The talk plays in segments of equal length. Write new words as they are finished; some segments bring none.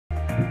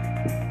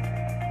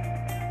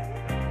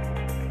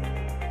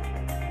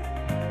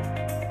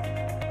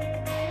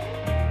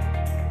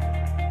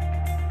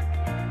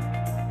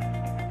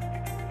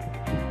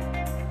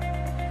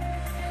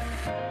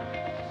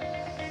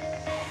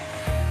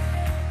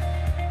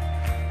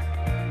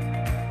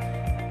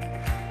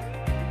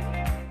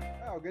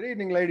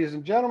evening, ladies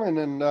and gentlemen,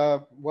 and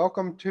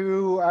welcome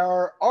to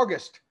our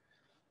August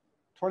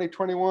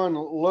 2021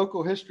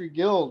 Local History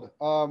Guild.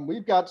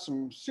 We've got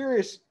some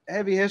serious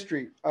heavy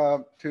history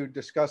to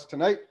discuss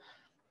tonight.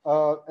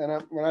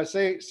 When I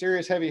say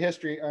serious heavy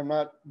history, I'm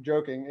not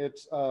joking.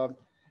 It's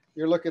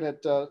you're looking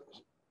at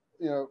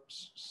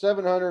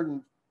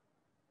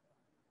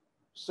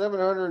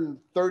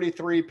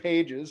 733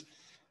 pages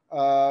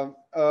of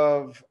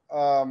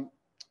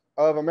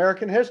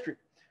American history.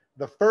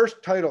 The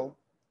first title,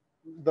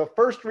 The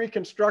First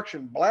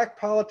Reconstruction, Black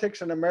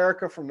Politics in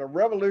America from the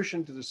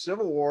Revolution to the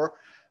Civil War.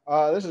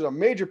 This is a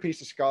major piece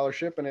of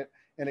scholarship, and it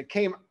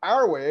came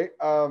our way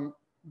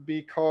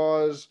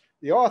because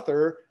the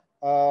author,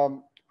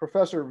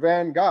 Professor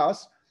Van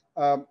Gosse,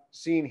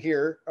 seen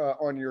here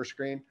on your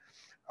screen,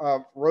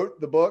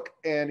 wrote the book,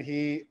 and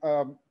he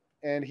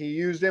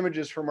used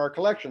images from our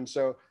collection.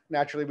 So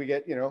naturally, we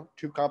get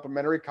two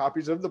complimentary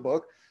copies of the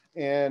book,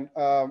 and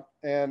I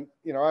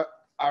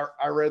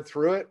read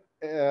through it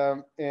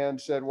and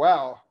said,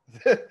 wow,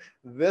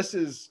 this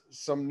is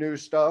some new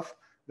stuff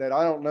that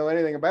I don't know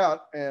anything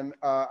about. And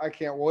I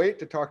can't wait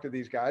to talk to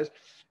these guys.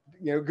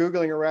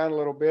 Googling around a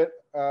little bit,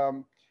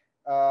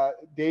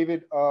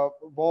 David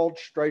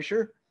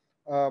Waldstreicher,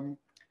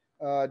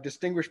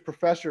 distinguished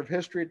professor of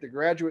history at the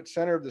Graduate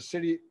Center of the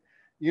City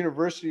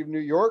University of New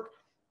York,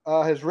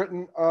 has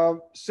written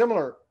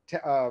similar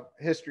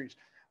histories.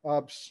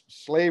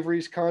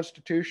 Slavery's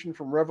Constitution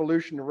from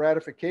Revolution to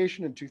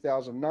Ratification in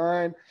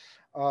 2009.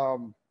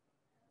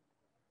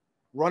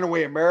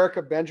 Runaway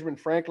America, Benjamin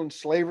Franklin's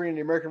Slavery and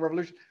the American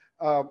Revolution.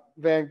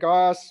 Van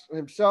Gosse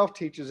himself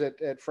teaches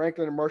at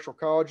Franklin and Marshall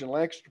College in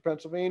Lancaster,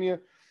 Pennsylvania.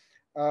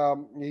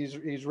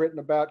 He's written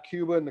about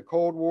Cuba and the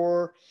Cold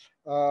War.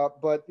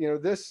 But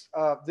this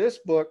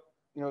book,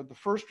 The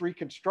First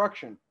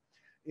Reconstruction,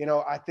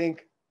 I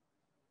think,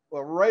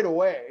 well, right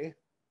away,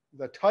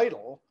 the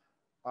title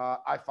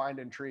I find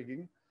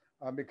intriguing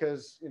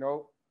because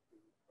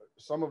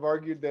some have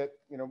argued that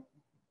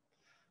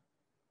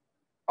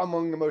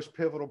among the most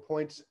pivotal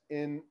points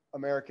in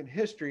American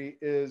history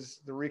is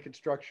the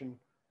Reconstruction,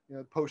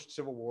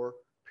 post-Civil War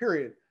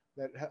period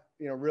that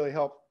really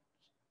helped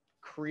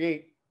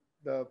create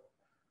the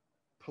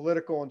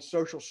political and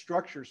social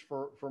structures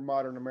for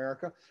modern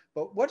America.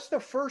 But what's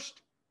the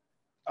first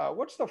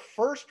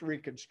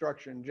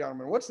Reconstruction,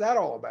 gentlemen? What's that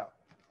all about?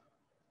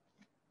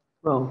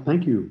 Well,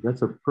 thank you.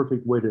 That's a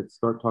perfect way to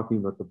start talking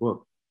about the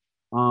book.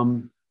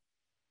 So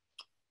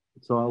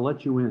I'll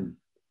let you in.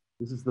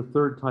 This is the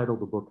third title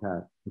the book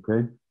had,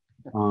 okay?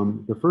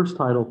 The first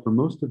title for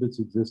most of its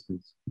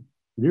existence,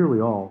 nearly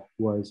all,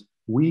 was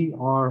We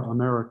Are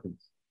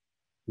Americans.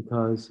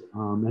 Because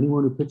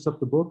anyone who picks up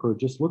the book or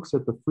just looks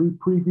at the free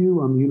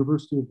preview on the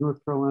University of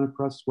North Carolina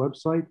Press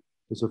website,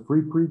 there's a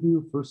free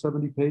preview, first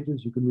 70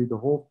 pages, you can read the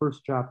whole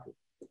first chapter.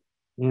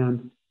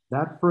 And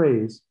that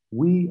phrase,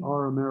 We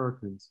Are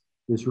Americans,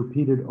 is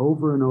repeated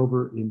over and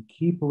over in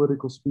key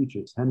political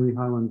speeches. Henry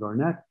Highland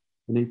Garnett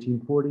in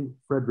 1840,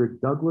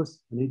 Frederick Douglass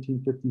in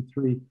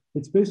 1853.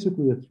 It's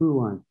basically a through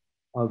line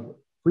of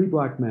free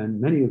Black men,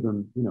 many of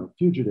them,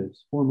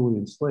 fugitives, formerly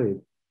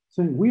enslaved,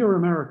 saying, we are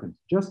Americans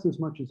just as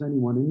much as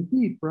anyone, and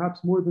indeed,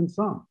 perhaps more than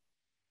some.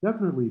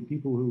 Definitely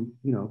people who,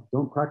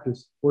 don't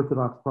practice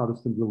Orthodox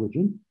Protestant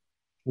religion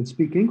and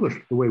speak English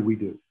the way we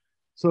do.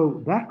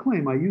 So that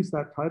claim, I use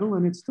that title,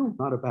 and it's still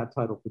not a bad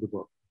title for the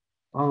book.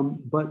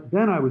 But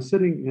then I was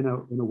sitting in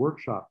a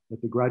workshop at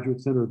the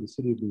Graduate Center of the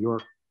City of New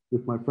York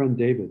with my friend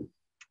David,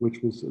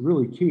 which was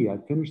really key. I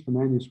finished the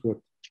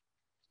manuscript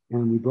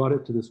and we brought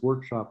it to this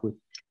workshop with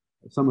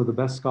some of the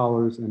best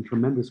scholars and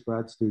tremendous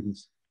grad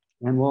students.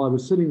 And while I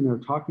was sitting there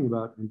talking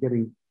about and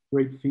getting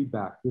great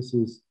feedback, this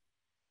is,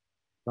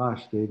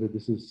 gosh, David,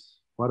 this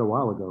is quite a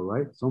while ago,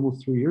 right? It's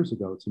almost 3 years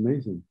ago. It's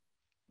amazing.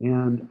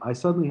 And I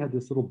suddenly had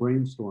this little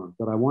brainstorm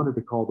that I wanted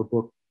to call the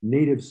book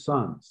Native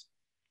Sons,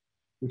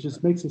 which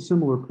just makes a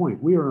similar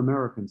point. We are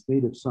Americans,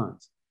 native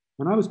sons.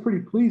 And I was pretty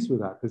pleased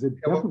with that because it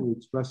definitely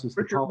expresses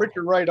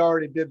Richard Wright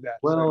already did that.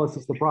 Well, this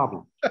is the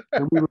problem.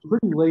 And we were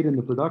pretty late in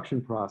the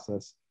production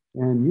process.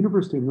 And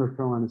University of North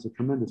Carolina is a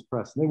tremendous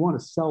press. And they want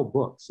to sell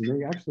books. And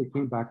they actually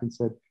came back and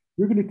said,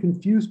 you're going to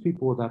confuse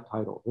people with that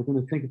title. They're going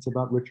to think it's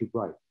about Richard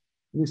Wright.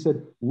 And they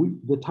said,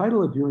 the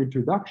title of your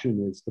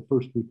introduction is The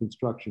First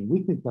Reconstruction.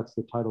 We think that's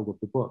the title of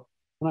the book.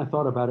 And I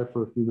thought about it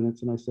for a few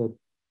minutes and I said,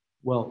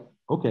 well,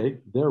 okay,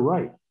 they're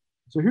right.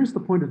 So here's the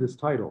point of this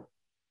title.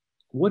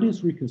 What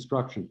is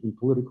Reconstruction in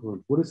political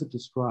terms? What does it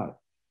describe?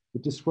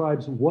 It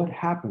describes what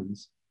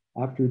happens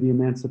after the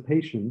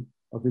emancipation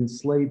of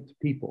enslaved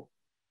people.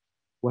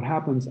 What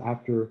happens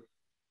after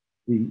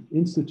the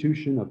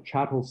institution of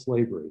chattel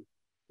slavery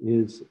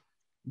begins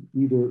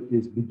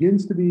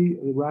to be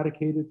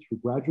eradicated through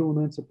gradual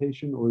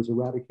emancipation or is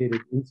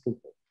eradicated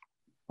instantly.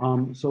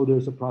 So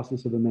there's a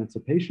process of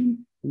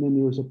emancipation, and then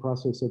there's a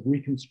process of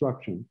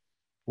reconstruction.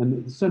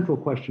 And the central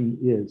question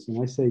is, and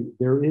I say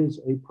there is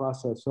a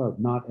process of,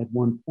 not at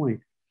one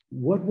point,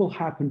 what will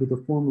happen to the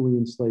formerly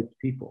enslaved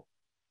people?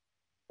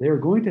 They are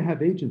going to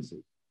have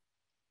agency.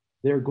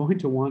 They're going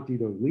to want to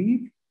either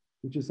leave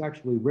which is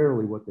actually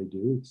rarely what they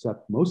do,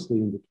 except mostly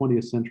in the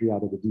 20th century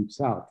out of the Deep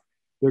South.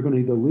 They're going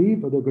to either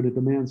leave or they're going to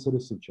demand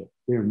citizenship.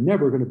 They are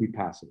never going to be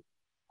passive.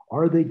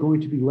 Are they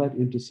going to be let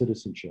into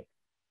citizenship?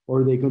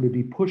 Or are they going to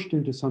be pushed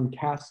into some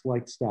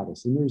caste-like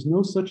status? And there's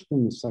no such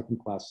thing as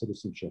second-class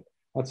citizenship.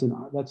 That's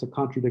a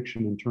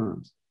contradiction in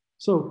terms.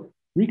 So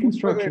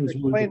Reconstruction is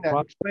really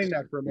explain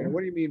that for a minute.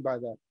 What do you mean by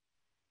that?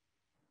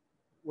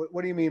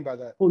 What do you mean by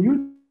that? Well,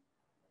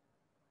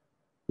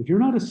 if you're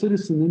not a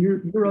citizen, then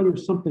you're other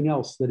something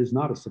else that is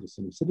not a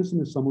citizen. A citizen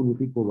is someone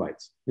with equal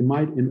rights.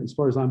 As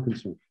far as I'm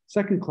concerned,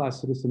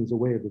 second-class citizen is a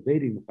way of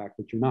evading the fact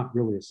that you're not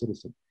really a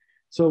citizen.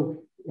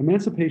 So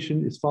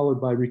emancipation is followed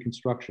by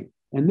Reconstruction.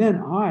 And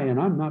then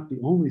I'm not the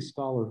only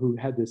scholar who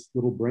had this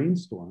little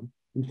brainstorm.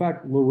 In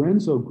fact,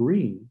 Lorenzo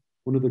Green,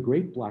 one of the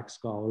great Black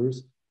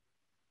scholars,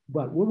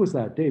 but what was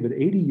that, David,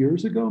 80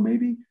 years ago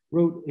maybe,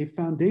 wrote a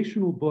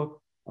foundational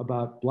book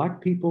about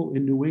Black people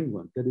in New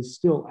England that is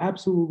still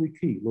absolutely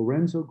key.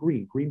 Lorenzo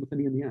Green, Green with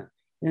an E in the end.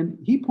 And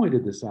he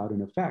pointed this out,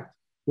 in effect,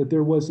 that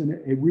there was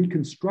a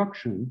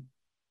Reconstruction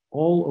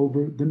all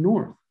over the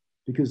North,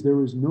 because there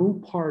was no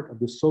part of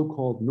the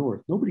so-called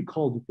North. Nobody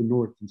called it the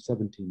North in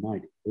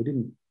 1790. They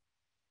didn't.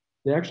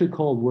 They actually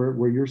called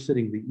where you're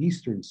sitting the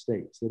Eastern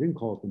states. They didn't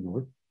call it the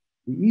North.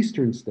 The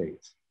Eastern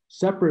states,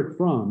 separate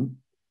from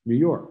New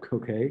York,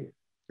 okay?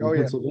 Oh,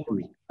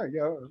 Pennsylvania.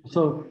 Yeah.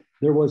 So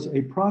there was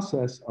a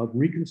process of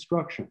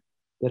Reconstruction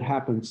that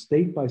happened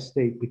state by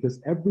state, because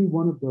every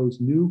one of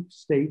those new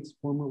states,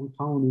 formerly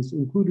colonies,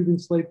 included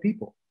enslaved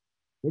people.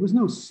 There was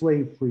no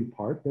slave-free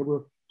part. There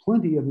were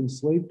plenty of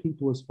enslaved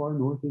people as far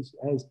north as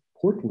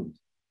Portland.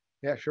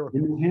 Yeah, sure.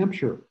 In New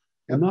Hampshire,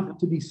 enough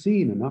to be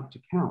seen, enough to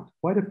count,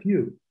 quite a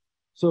few.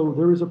 So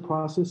there is a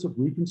process of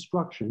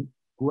Reconstruction,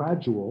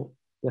 gradual,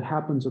 that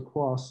happens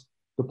across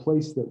the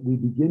place that we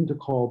begin to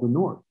call the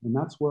North. And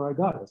that's where I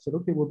got it. I said,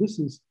 okay, well, this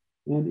is,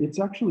 and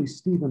it's actually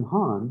Stephen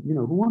Hahn,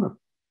 who won a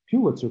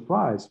Pulitzer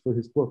Prize for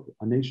his book,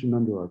 A Nation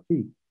Under Our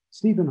Feet.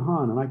 Stephen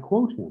Hahn, and I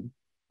quote him,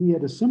 he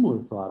had a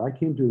similar thought. I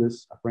came to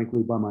this,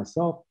 frankly, by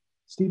myself.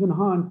 Stephen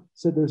Hahn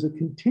said there's a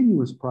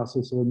continuous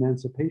process of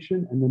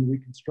emancipation and then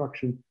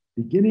Reconstruction,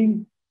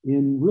 beginning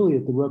really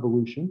at the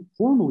Revolution,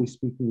 formally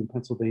speaking in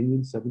Pennsylvania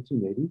in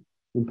 1780,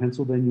 when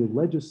Pennsylvania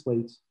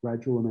legislates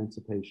gradual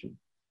emancipation.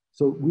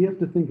 So we have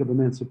to think of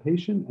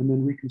emancipation and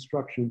then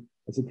Reconstruction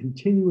as a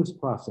continuous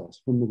process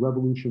from the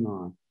Revolution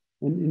on.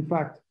 And in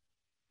fact,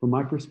 from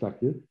my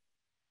perspective,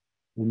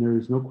 and there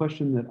is no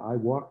question that I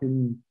walk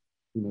in,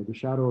 the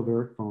shadow of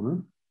Eric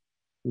Foner,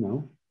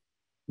 and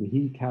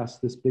he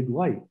cast this big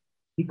light.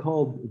 He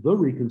called the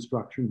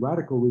Reconstruction,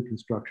 radical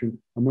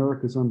Reconstruction,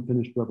 America's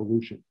unfinished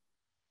revolution.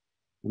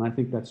 And I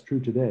think that's true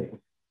today,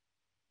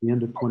 the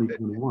end of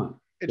 2021.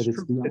 It's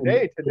true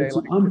today. It's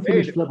an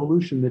unfinished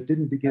revolution that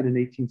didn't begin in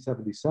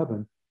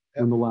 1877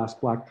 when the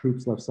last Black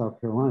troops left South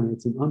Carolina.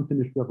 It's an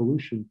unfinished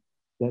revolution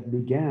that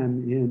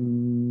began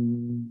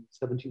in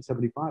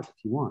 1775,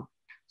 if you want.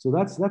 So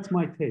that's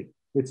my take.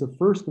 It's a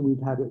first, and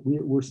we've had it.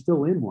 We're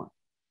still in one.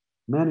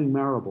 Manning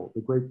Marable,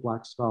 the great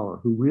Black scholar,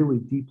 who really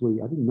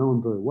deeply, I didn't know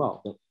him very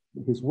well, but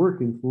his work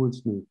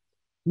influenced me.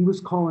 He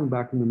was calling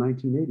back in the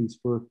 1980s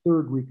for a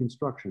third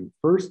Reconstruction.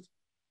 First,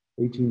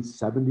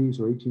 1870s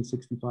or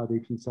 1865,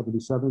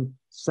 1877.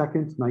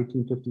 Second,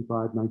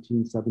 1955,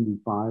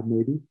 1975,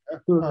 maybe.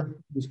 Third,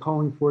 he was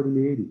calling for it in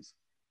the 80s.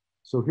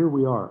 So here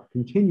we are,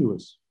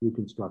 continuous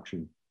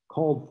Reconstruction,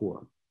 called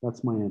for.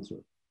 That's my answer.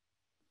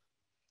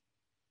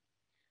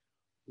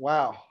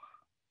 Wow,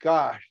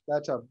 gosh,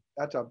 that's a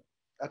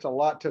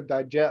lot to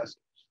digest.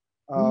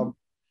 From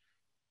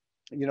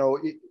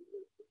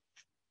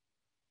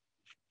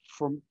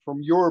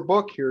your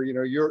book here,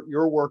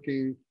 you're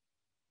working,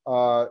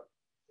 as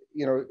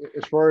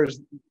far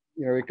as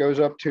it goes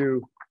up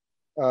to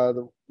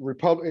the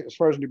Republic. As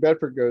far as New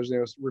Bedford goes,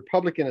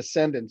 Republican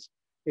ascendance,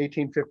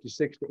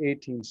 1856 to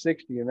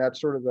 1860, and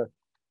that's sort of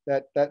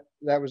that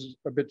was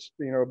a bit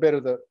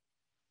of the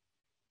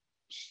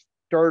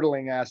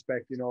startling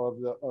aspect,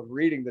 of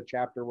reading the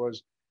chapter,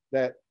 was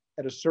that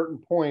at a certain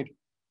point,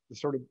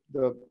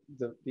 the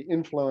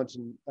influence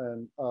and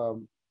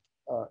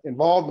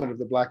involvement of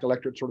the Black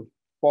electorate sort of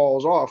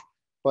falls off.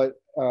 But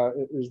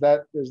is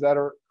that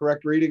a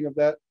correct reading of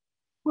that?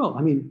 Well,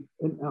 I mean,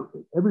 your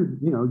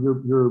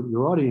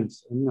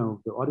audience, and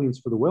the audience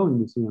for the Whaling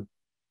Museum.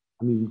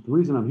 I mean, the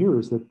reason I'm here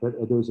is that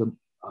there's a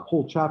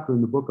whole chapter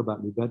in the book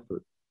about New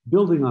Bedford,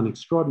 building on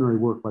extraordinary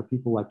work by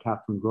people like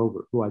Catherine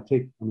Grover, who I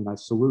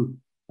salute,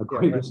 a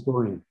great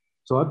historian.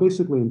 So I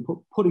basically am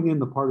putting in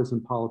the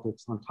partisan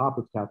politics on top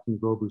of Catherine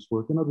Grover's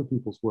work and other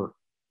people's work.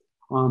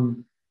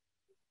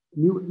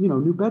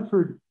 New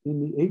Bedford in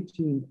the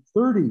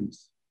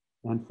 1830s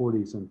and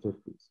 40s and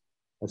 50s,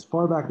 as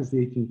far back as the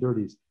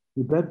 1830s,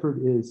 New Bedford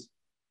is,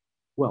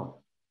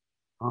 what's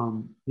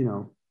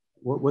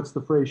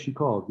the phrase she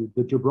called?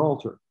 The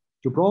Gibraltar.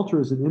 Gibraltar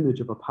is an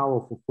image of a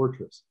powerful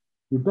fortress.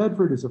 New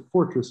Bedford is a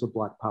fortress of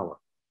Black power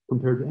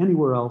compared to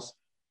anywhere else.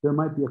 There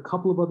might be a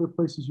couple of other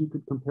places you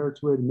could compare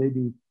to it,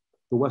 maybe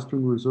the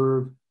Western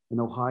Reserve in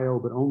Ohio,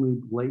 but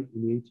only late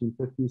in the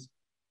 1850s.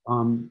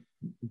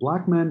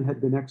 Black men had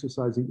been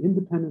exercising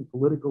independent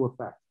political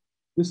effect.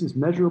 This is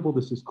measurable.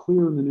 This is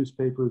clear in the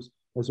newspapers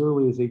as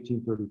early as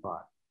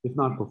 1835, if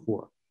not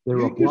before. They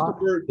were a bloc.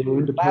 They were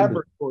independent.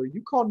 Laboratory.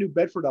 You call New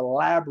Bedford a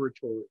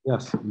laboratory.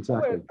 Yes,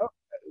 exactly.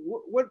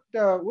 What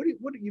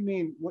do you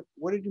mean?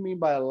 What did you mean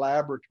by a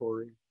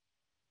laboratory?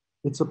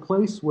 It's a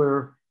place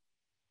where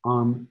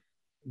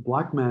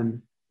Black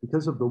men,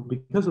 because of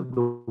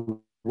the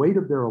weight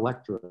of their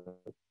electorate,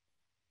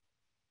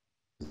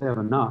 they have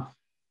enough,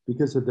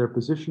 because of their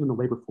position in the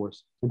labor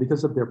force, and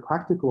because of their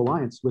practical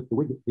alliance with the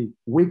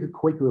Whig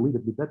Quaker elite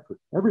of New Bedford.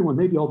 Everyone,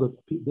 maybe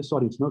this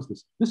audience knows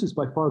this. This is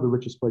by far the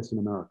richest place in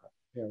America.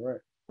 Yeah, right.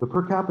 The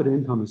per capita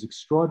income is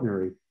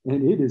extraordinary,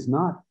 and it is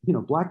not,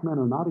 Black men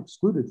are not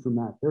excluded from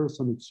that. There are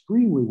some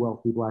extremely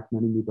wealthy Black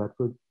men in New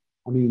Bedford.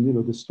 I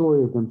mean, the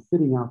story of them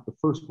fitting out the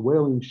first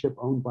whaling ship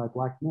owned by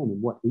Black men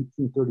in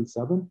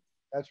 1837?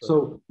 That's right.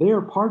 So they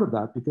are part of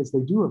that because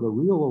they do have a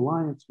real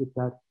alliance with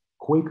that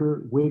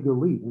Quaker Whig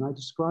elite, and I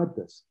described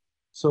this.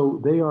 So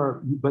they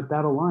are, but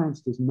that alliance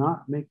does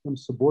not make them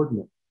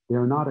subordinate. They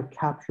are not a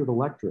captured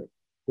electorate.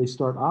 They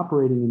start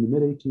operating in the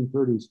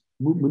mid-1830s,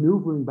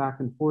 maneuvering back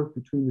and forth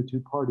between the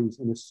two parties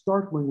in a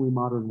startlingly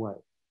modern way.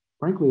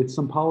 Frankly, it's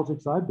some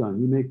politics I've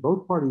done. You make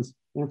both parties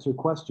answer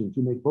questions.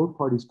 You make both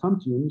parties come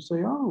to you and you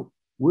say, oh,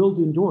 we'll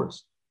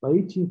endorse. By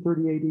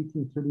 1838,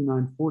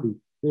 1839, 40,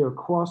 they are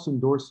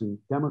cross-endorsing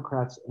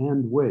Democrats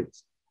and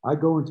Whigs. I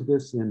go into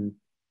this in,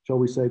 shall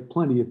we say,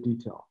 plenty of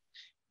detail.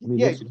 I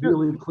mean, it's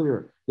really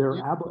clear.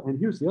 And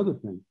here's the other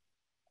thing.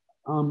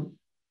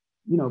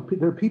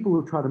 There are people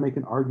who try to make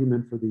an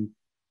argument for the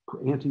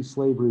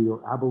anti-slavery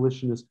or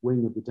abolitionist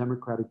wing of the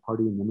Democratic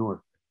Party in the North.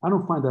 I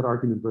don't find that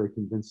argument very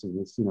convincing.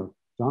 It's,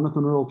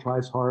 Jonathan Earl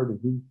tries hard and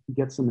he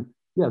gets some,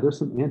 there's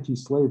some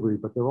anti-slavery,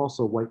 but they're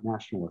also white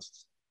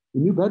nationalists.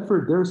 In New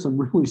Bedford, there's some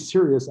really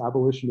serious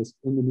abolitionists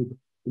in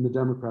the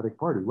Democratic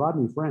Party.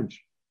 Rodney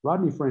French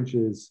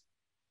is,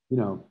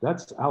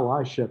 that's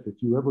allyship if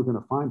you're ever going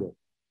to find it.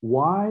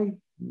 Why?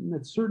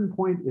 At a certain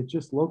point, it's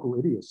just local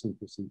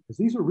idiosyncrasy, because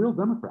these are real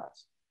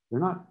Democrats.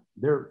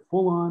 They're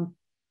full on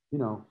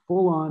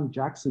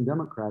Jackson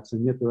Democrats,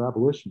 and yet they're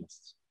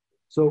abolitionists.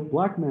 So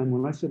Black men,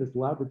 when I said it's a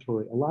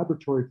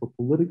laboratory for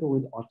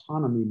political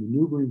autonomy,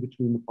 maneuvering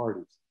between the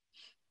parties.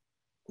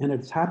 And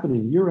it's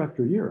happening year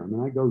after year. I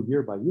mean, I go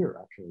year by year,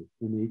 actually,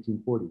 in the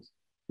 1840s.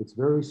 It's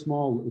very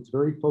small, it's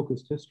very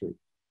focused history.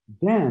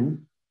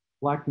 Then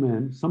Black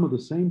men, some of the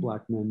same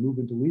Black men, move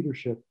into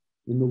leadership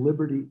in the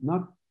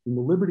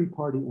Liberty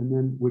Party, and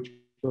then which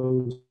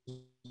goes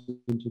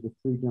into the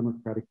Free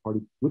Democratic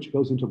Party, which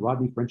goes into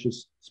Rodney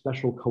French's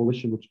special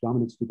coalition, which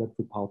dominates New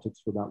Bedford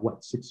politics for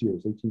about, 6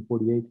 years,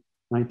 1848,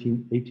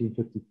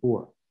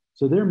 1854.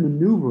 So they're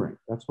maneuvering,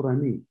 that's what I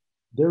mean.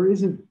 There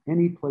isn't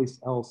any place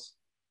else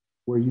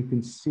where you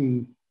can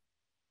see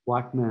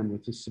Black men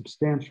with a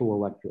substantial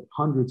electorate,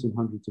 hundreds and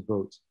hundreds of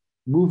votes,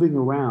 moving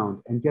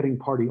around and getting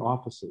party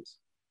offices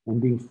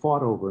and being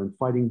fought over and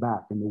fighting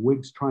back, and the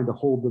Whigs trying to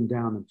hold them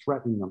down and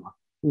threatening them.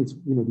 It's,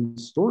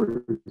 these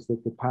stories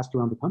that get passed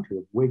around the country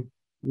of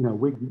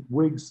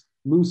Whigs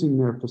losing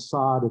their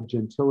facade of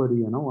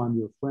gentility and, oh, I'm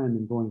your friend,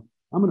 and going,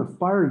 I'm going to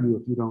fire you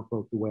if you don't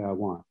vote the way I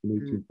want in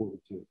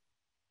 1842.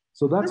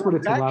 So that's what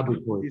it's a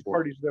laboratory for. These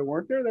parties, there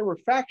weren't there. There were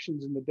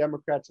factions in the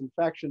Democrats and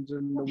factions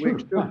in the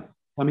Whigs too. Right.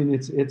 I mean,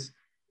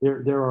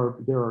 there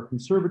are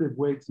conservative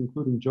Whigs,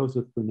 including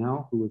Joseph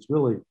Grinnell, who was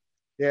really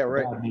a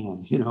bad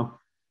man, Yeah.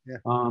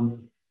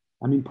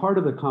 I mean, part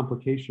of the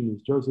complication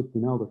is Joseph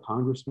Grinnell, the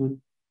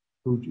congressman,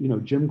 who,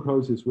 Jim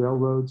Crow's his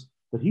railroads,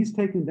 but he's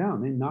taken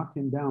down. They knocked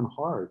him down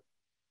hard.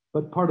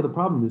 But part of the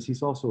problem is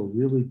he's also a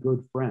really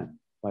good friend.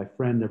 By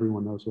friend,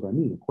 everyone knows what I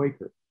mean, a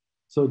Quaker.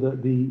 So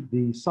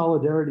the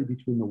solidarity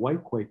between the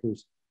white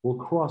Quakers will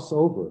cross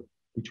over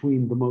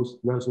between the most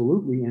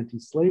resolutely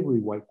anti-slavery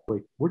white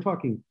Quaker. We're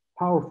talking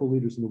powerful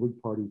leaders in the Whig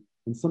Party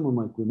and someone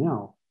like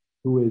Grinnell,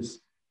 who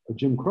is a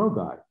Jim Crow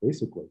guy,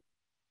 basically.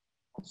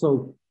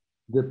 So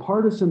the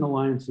partisan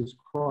alliances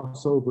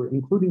cross over,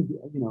 including,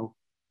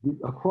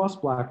 across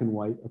Black and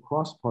white,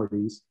 across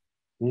parties,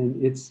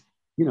 and it's,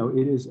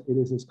 it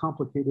is as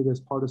complicated as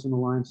partisan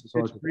alliances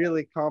are. It's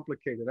really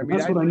complicated. I mean,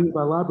 that's what I mean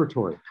by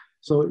laboratory.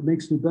 So it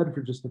makes New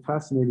Bedford just a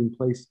fascinating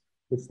place.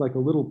 It's like a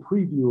little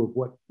preview of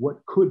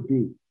what could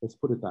be. Let's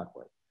put it that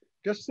way.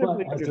 Just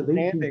simply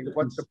understanding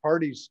what the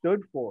parties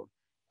stood for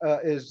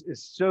is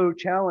so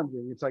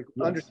challenging. It's like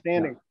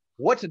understanding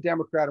what's a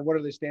Democrat and what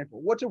do they stand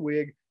for? What's a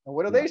Whig and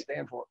what do they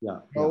stand for?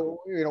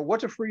 So,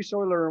 what's a Free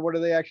Soiler and what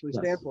do they actually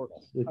stand for?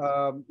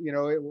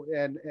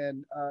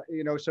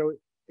 So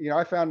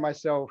I found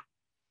myself,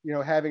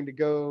 having to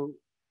go,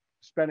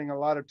 spending a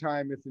lot of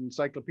time with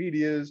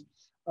encyclopedias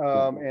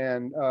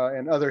and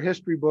other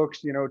history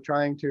books,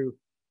 trying to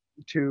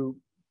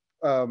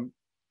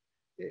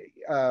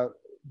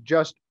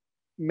just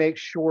make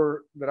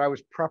sure that I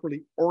was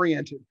properly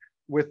oriented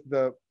with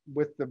the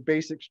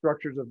basic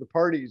structures of the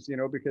parties,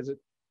 because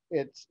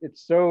it's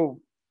so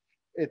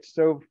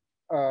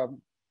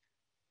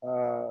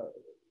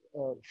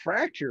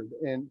fractured,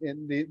 and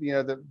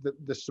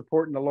the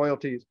support and the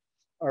loyalties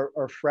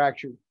are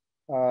fractured.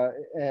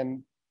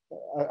 And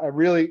I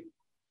really,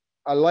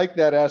 I like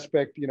that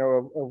aspect, you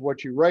know, of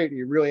what you write.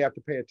 You really have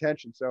to pay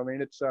attention. So, I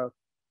mean, it's,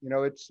 you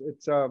know, it's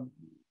a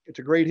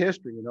great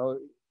history, you know,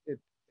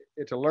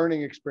 it's a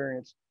learning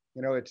experience.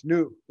 You know, it's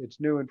new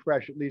and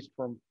fresh, at least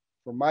from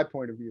my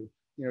point of view.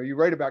 You know, you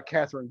write about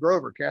Catherine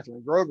Grover.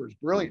 Catherine Grover is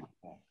brilliant.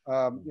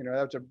 You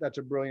know, that's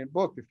a brilliant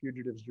book, The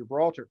Fugitives of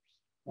Gibraltar.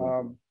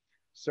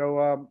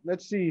 So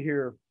let's see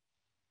here.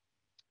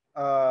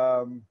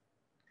 I've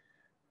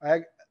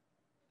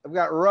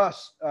got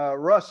Russ.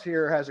 Russ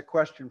here has a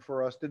question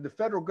for us. Did the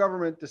federal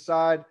government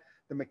decide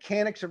the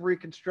mechanics of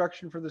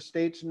Reconstruction for the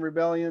states in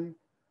rebellion?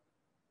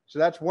 So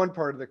that's one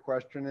part of the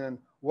question. And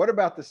what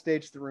about the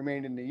states that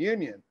remained in the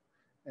Union?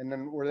 And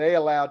then were they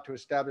allowed to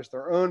establish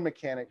their own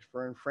mechanics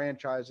for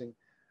enfranchising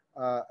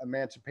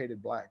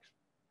emancipated blacks?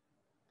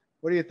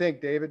 What do you think,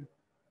 David?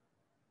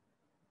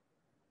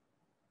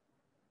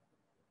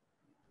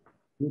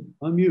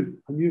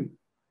 Unmute.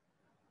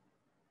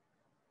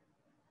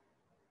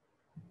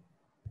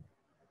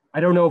 I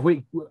don't know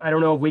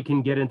if we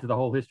can get into the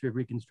whole history of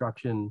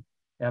Reconstruction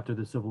after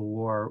the Civil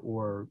War,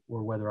 or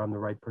whether I'm the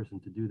right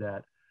person to do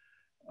that.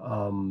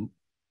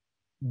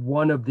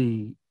 One of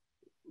the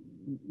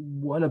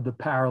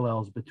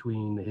parallels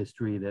between the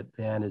history that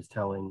Van is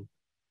telling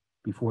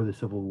before the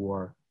Civil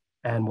War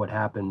and what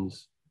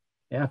happens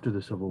after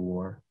the Civil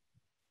War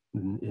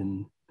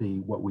in the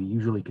what we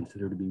usually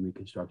consider to be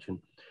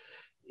Reconstruction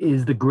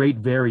is the great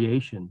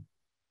variation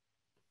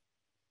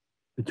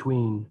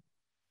between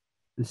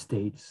the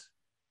states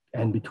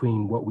and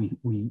between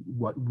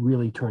what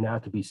really turn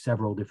out to be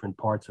several different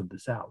parts of the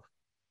South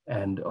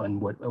and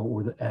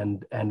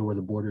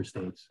the border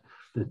states,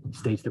 the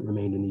states that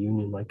remained in the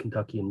Union, like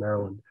Kentucky and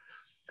Maryland.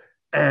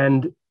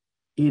 And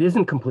it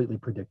isn't completely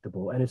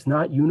predictable, and it's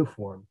not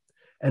uniform.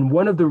 And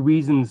one of the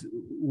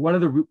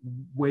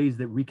ways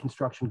that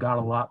Reconstruction got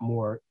a lot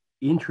more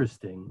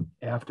interesting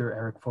after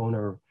Eric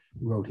Foner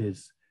wrote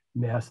his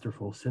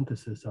masterful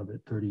synthesis of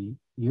it 30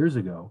 years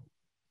ago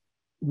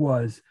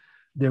was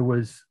there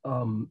was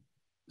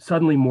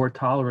suddenly more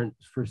tolerance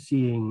for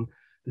seeing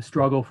the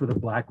struggle for the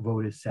Black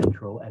vote as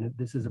central. And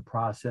this is a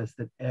process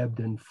that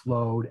ebbed and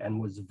flowed and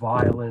was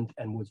violent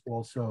and was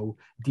also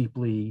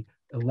deeply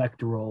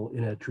electoral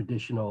in a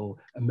traditional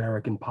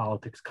American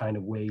politics kind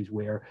of ways,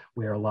 where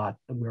a lot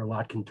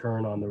can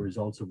turn on the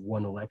results of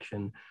one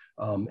election,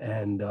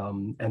 and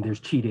there's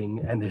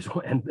cheating and there's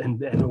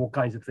and all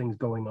kinds of things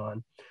going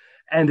on,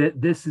 and that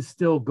this is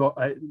still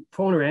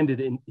Foner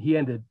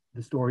ended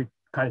the story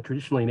kind of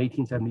traditionally in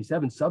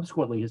 1877.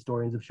 Subsequently,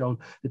 historians have shown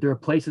that there are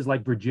places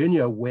like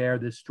Virginia where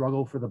this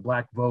struggle for the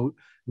Black vote,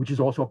 which is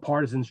also a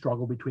partisan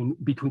struggle between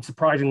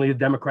surprisingly the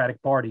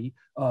Democratic Party,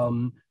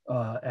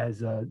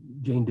 as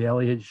Jane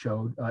Daly has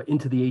showed,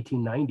 into the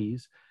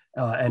 1890s,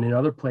 and in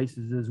other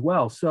places as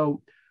well.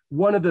 So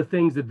one of the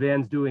things that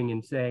Van's doing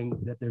in saying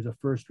that there's a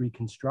first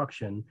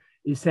Reconstruction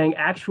is saying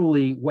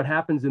actually what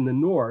happens in the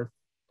North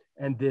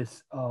and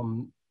this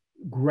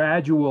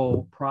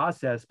gradual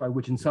process by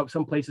which in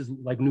some places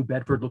like New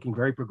Bedford looking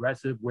very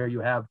progressive, where you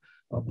have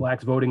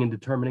blacks voting and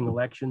determining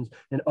elections,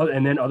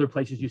 and then other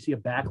places you see a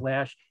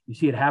backlash. You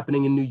see it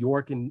happening in New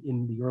York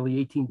in the early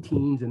 18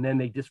 teens, and then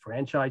they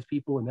disfranchise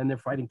people, and then they're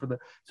fighting for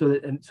so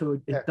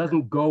it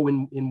doesn't go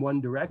in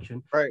one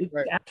direction. It's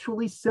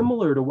actually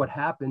similar to what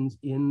happens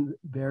in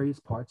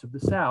various parts of the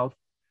South,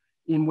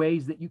 in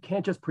ways that you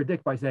can't just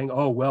predict by saying,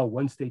 oh, well,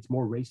 one state's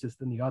more racist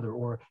than the other,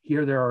 or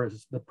here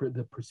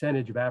the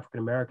percentage of African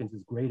Americans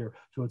is greater,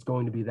 so it's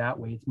going to be that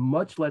way. It's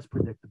much less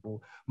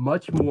predictable,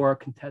 much more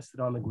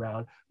contested on the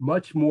ground,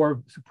 much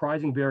more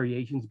surprising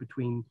variations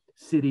between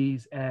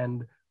cities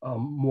and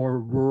more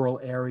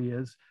rural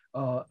areas,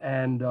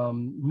 and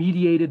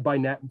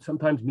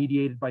sometimes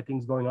mediated by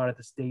things going on at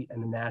the state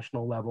and the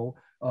national level,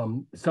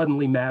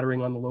 suddenly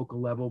mattering on the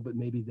local level, but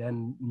maybe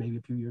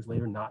a few years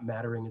later not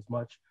mattering as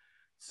much.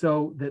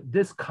 So that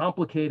this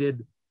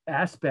complicated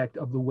aspect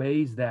of the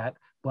ways that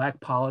Black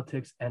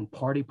politics and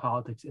party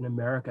politics in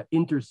America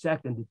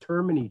intersect and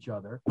determine each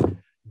other,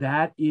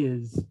 that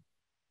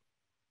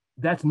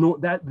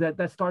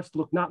starts to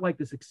look not like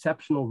this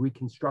exceptional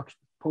Reconstruction,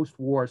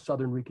 post-war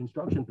Southern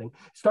Reconstruction thing.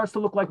 It starts to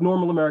look like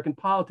normal American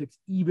politics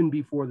even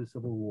before the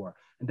Civil War.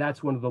 And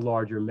that's one of the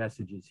larger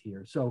messages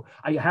here. So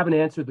I haven't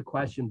answered the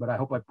question, but I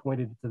hope I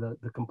pointed to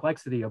the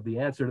complexity of the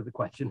answer to the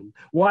question,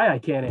 why I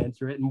can't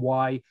answer it, and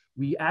why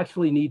we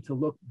actually need to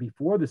look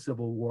before the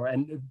Civil War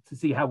and to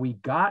see how we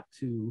got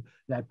to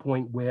that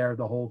point where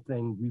the whole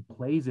thing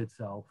replays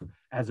itself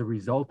as a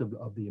result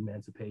of the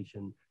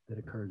emancipation that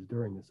occurs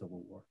during the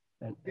Civil War.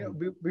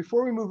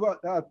 Before we move on,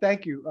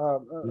 thank you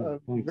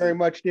very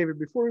much, David.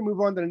 Before we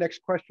move on to the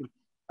next question,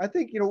 I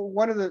think,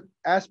 one of the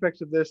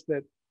aspects of this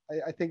that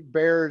I think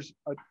bears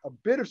a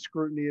bit of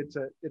scrutiny,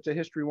 it's a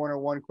History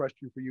 101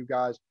 question for you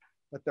guys,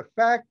 but the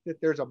fact that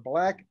there's a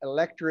Black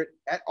electorate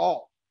at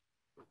all,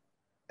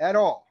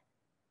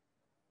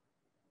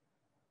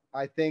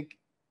 I think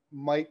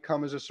might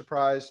come as a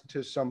surprise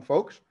to some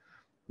folks,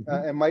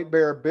 and might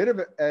bear a bit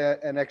of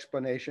an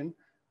explanation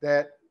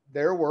that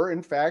there were,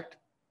 in fact,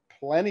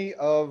 plenty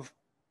of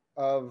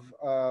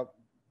of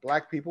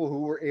Black people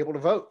who were able to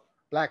vote,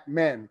 Black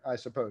men, I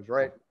suppose,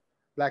 right?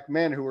 Black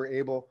men who were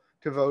able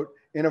to vote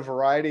in a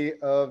variety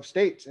of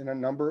states, in a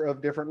number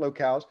of different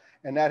locales,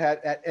 and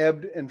that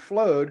ebbed and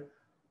flowed,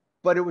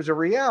 but it was a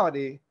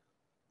reality.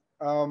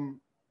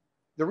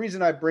 The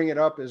reason I bring it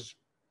up is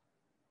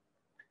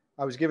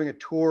I was giving a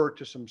tour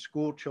to some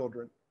school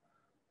children,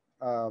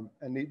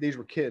 and these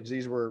were kids.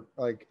 These were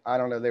like, I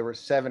don't know, they were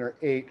 7 or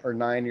 8 or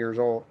 9 years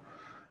old.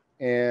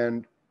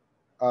 And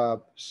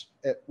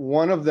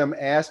one of them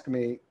asked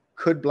me,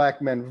 could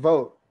Black men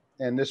vote?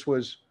 And this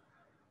was,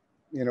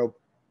 you know,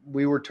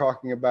 we were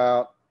talking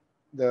about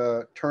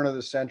the turn of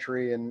the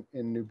century in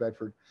New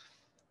Bedford.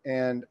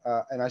 And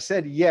I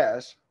said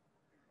yes.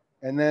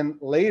 And then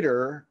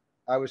later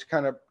I was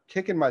kind of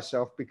kicking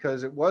myself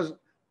because it wasn't,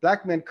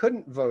 Black men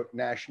couldn't vote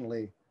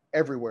nationally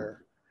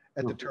everywhere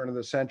at the turn of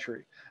the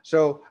century.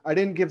 So I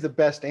didn't give the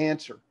best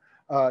answer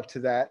to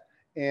that.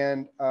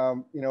 And,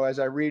 you know, as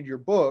I read your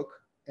book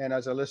and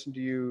as I listen to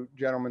you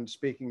gentlemen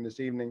speaking this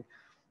evening,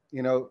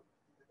 you know,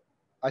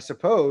 I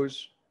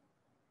suppose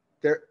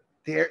the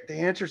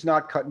answer's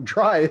not cut and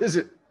dry, is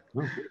it?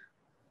 No.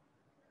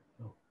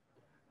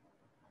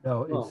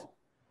 No, it's.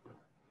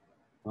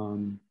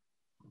 Am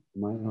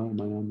I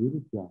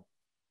unmuted? Yeah.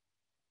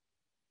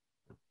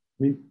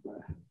 I mean,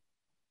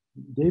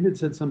 David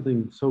said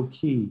something so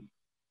key,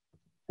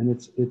 and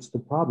it's the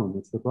problem.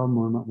 It's the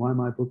problem why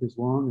my book is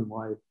long and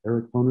why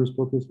Eric Foner's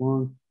book is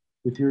long.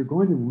 If you're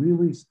going to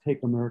really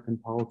take American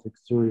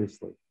politics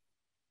seriously,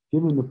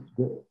 given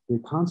the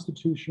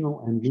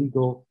constitutional and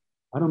legal,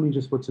 I don't mean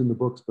just what's in the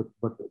books,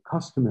 but the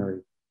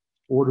customary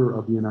order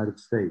of the United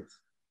States,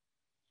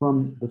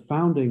 from the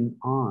founding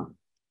on,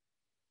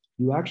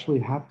 you actually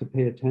have to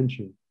pay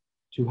attention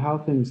to how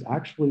things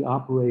actually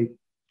operate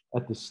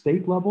at the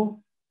state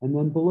level and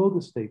then below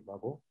the state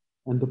level,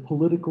 and the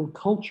political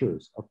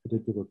cultures of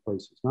particular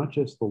places, not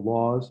just the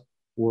laws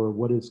or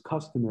what is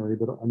customary,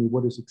 but I mean,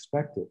 what is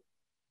expected.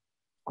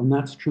 And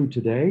that's true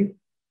today,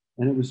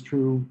 and it was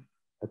true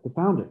at the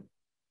founding.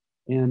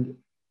 And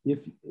if,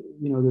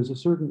 you know, there's a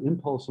certain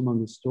impulse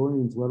among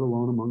historians, let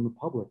alone among the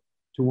public,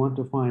 to want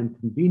to find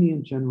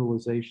convenient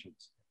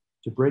generalizations,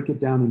 to break it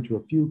down into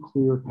a few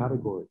clear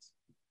categories.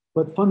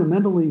 But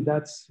fundamentally,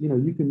 that's, you know,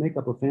 you can make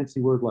up a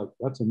fancy word like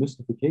that's a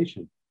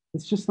mystification.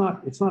 It's just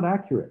not, it's not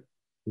accurate,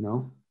 you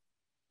know.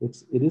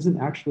 It isn't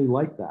actually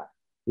like that.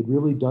 It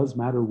really does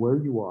matter where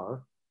you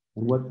are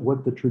and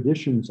what the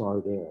traditions are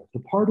there, the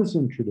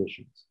partisan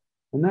traditions.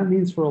 And that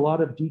means for a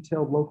lot of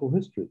detailed local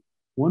history.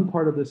 One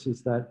part of this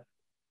is that,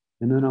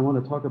 and then I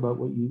want to talk about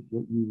what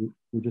you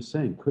were just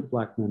saying, could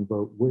Black men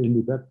vote? We're in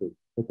New Bedford,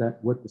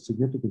 but what the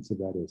significance of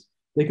that is.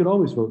 They could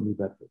always vote in New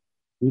Bedford.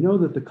 We know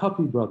that the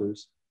Cuffey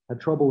brothers had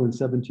trouble in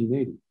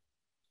 1780,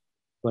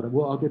 but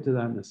I'll get to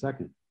that in a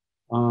second.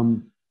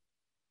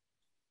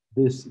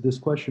 This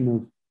question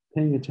of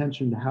paying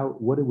attention to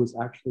what it was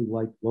actually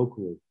like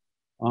locally.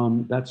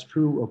 That's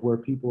true of where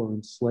people are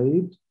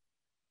enslaved.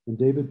 And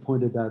David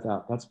pointed that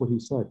out. That's what he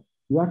said.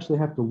 You actually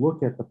have to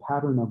look at the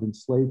pattern of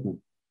enslavement.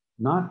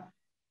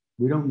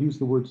 We don't use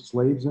the word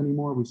slaves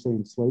anymore. We say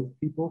enslaved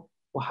people.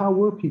 Well, how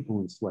were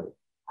people enslaved?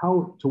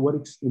 How,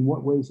 in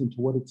what ways and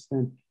to what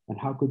extent, and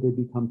how could they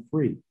become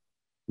free?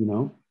 You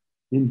know,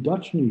 in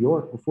Dutch New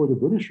York, before the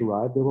British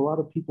arrived, there were a lot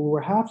of people who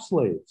were half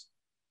slaves,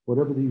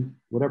 whatever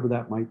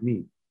that might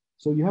mean.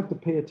 So you have to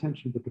pay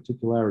attention to the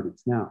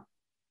particularities. Now,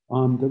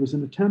 there was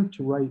an attempt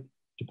to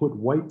put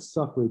white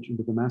suffrage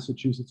into the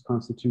Massachusetts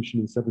Constitution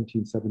in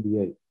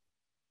 1778.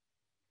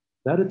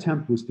 That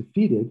attempt was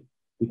defeated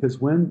because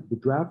when the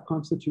draft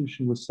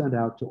Constitution was sent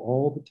out to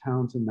all the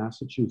towns in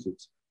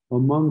Massachusetts,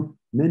 among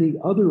many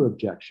other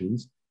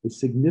objections, a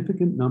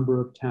significant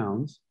number of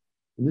towns,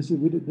 and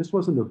this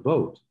wasn't a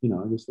vote, you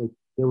know, it was like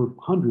there were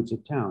hundreds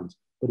of towns,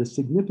 but a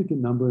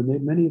significant number,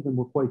 and many of them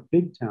were quite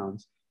big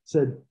towns,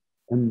 said,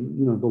 and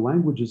you know, the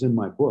language is in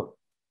my book,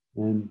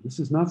 and this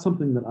is not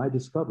something that I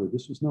discovered.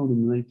 This was known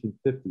in the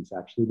 1950s,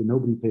 actually, but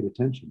nobody paid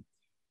attention.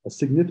 A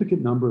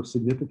significant number of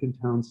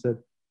significant towns said,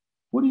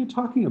 what are you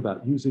talking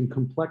about using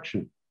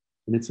complexion?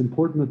 And it's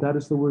important that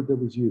is the word that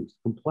was used,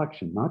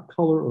 complexion, not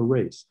color or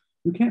race.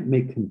 You can't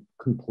make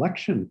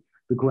complexion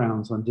the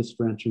grounds on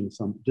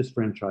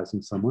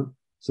disfranchising someone.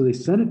 So they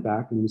sent it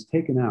back and it was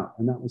taken out.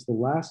 And that was the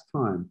last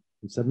time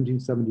in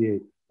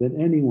 1778 that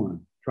anyone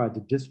tried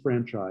to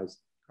disfranchise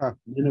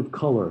men of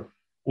color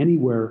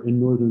anywhere in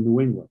northern New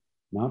England.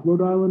 Not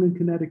Rhode Island and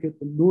Connecticut,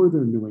 but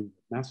northern New England,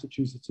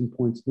 Massachusetts and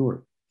points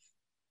north.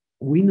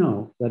 We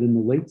know that in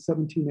the late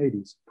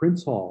 1780s,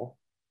 Prince Hall,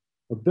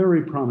 a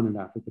very prominent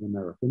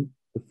African-American,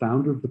 the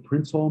founder of the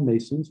Prince Hall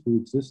Masons who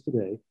exist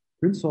today,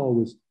 Prince Hall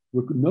was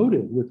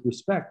noted with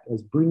respect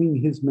as bringing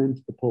his men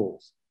to the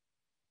polls.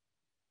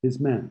 His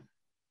men,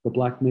 the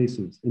Black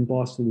Masons in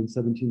Boston in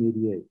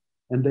 1788.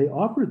 And they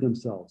offered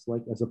themselves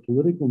like as a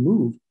political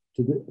move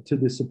to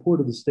the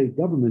support of the state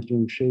government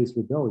during Shays'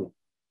 Rebellion.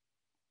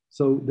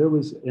 So there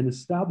was an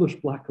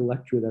established Black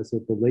electorate as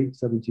of the late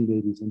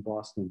 1780s in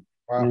Boston.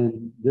 Wow.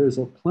 And there's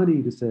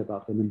plenty to say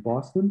about them in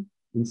Boston,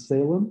 in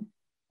Salem.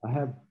 I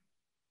have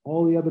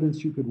all the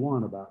evidence you could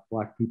want about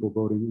Black people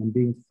voting and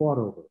being fought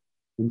over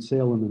in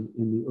Salem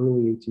in the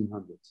early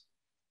 1800s.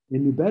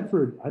 In New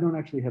Bedford, I don't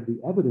actually have the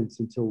evidence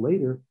until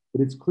later,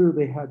 but it's clear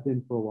they had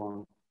been for a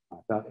long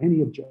time without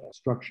any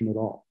obstruction at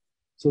all.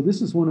 So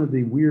this is one of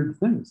the weird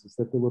things, is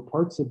that there were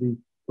parts of the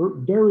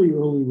very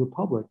early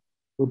republic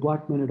where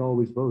Black men had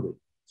always voted.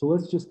 So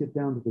let's just get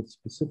down to the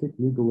specific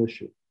legal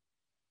issue.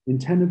 In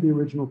 10 of the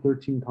original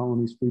 13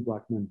 colonies, free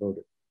Black men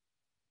voted.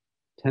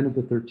 10 of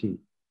the 13.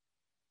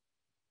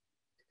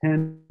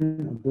 10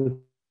 of the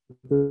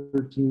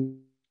 13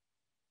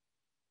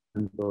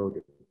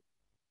 voted.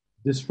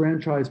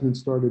 Disfranchisement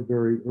started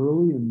very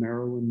early in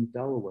Maryland and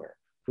Delaware,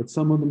 but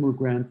some of them were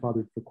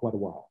grandfathered for quite a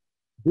while.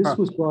 This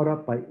was brought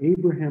up by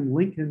Abraham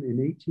Lincoln in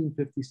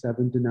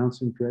 1857,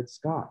 denouncing Dred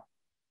Scott.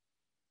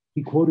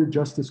 He quoted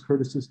Justice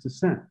Curtis's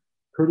dissent.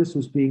 Curtis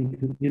was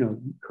being,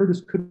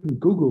 Curtis couldn't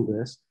Google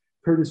this.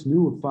 Curtis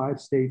knew of 5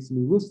 states and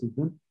he listed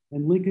them,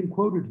 and Lincoln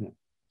quoted him.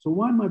 So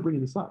why am I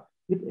bringing this up?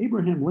 If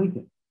Abraham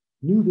Lincoln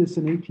knew this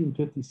in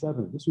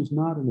 1857, this was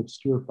not an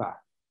obscure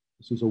fact.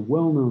 This was a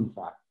well-known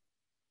fact.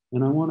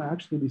 And I want to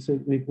actually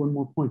make one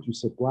more point. You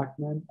said Black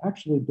men.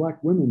 Actually,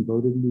 Black women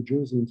voted in New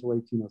Jersey until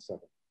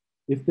 1807.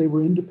 If they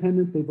were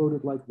independent, they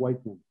voted like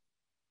white men.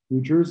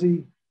 New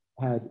Jersey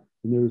had,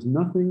 and there was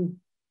nothing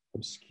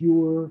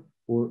obscure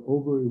or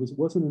over, it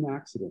wasn't an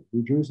accident.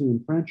 New Jersey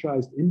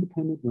enfranchised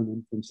independent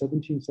women from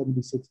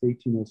 1776 to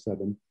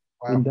 1807,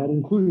 wow. And that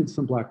included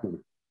some Black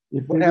women.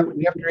 What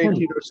happened after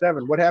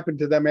 1807? What happened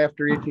to them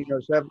after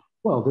 1807?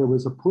 Well, there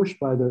was a push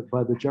by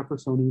the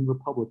Jeffersonian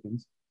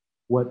Republicans,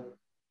 what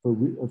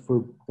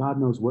for God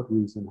knows what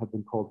reason have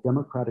been called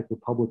Democratic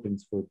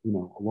Republicans for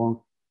a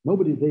long.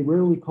 They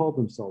rarely called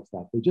themselves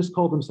that. They just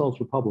called themselves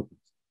Republicans.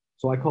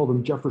 So I call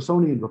them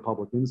Jeffersonian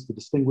Republicans to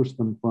distinguish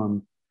them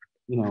from,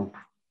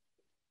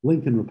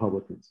 Lincoln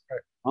Republicans.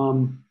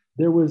 Right.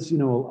 There was,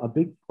 a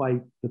big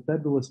fight. The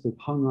Federalists had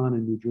hung on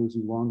in New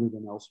Jersey longer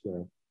than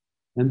elsewhere.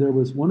 And there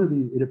was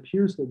it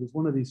appears there was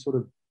one of these sort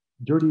of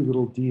dirty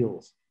little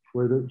deals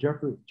where the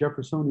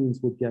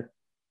Jeffersonians would get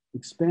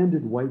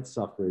expanded white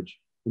suffrage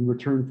in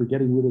return for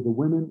getting rid of the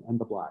women and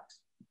the Blacks.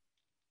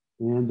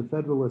 And the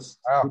Federalists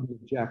didn't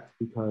object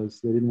because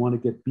they didn't want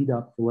to get beat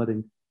up for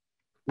letting,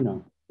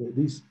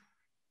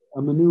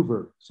 a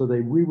maneuver. So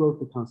they rewrote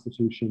the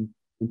Constitution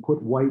and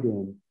put white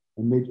in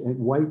and made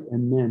white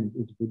and men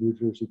into the New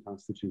Jersey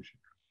Constitution.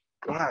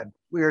 God,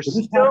 we are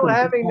still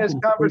having this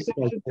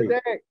conversation today.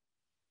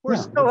 We're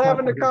still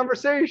having the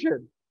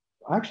conversation.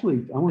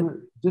 Actually, I want to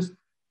just,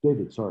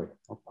 David, sorry.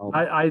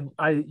 I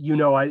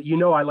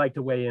like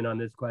to weigh in on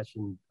this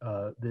question.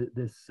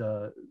 This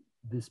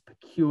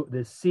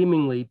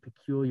seemingly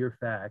peculiar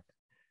fact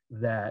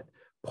that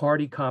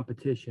party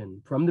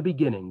competition from the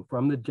beginning,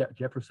 from the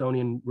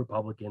Jeffersonian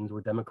Republicans or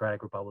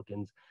Democratic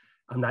Republicans,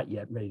 I'm not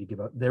yet ready to give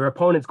up. Their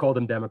opponents called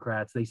them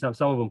Democrats. Some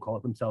of them call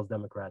themselves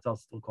Democrats. I'll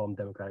still call them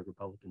Democratic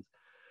Republicans.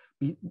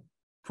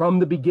 From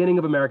the beginning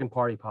of American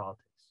party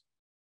politics,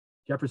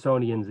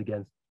 Jeffersonians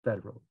against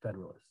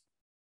Federalists.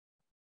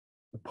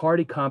 The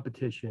party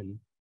competition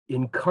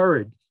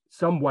encouraged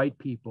some white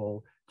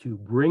people to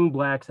bring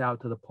Blacks out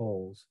to the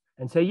polls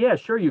and say, yeah,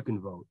 sure, you can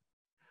vote.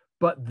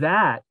 But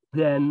that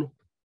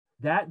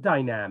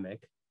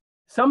dynamic,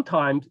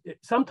 sometimes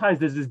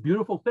there's this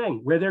beautiful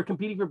thing where they're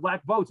competing for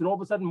Black votes and all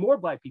of a sudden more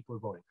Black people are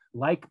voting,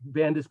 like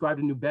Van described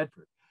in New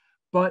Bedford.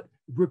 But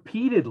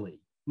repeatedly,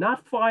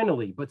 not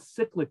finally, but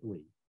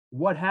cyclically,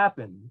 what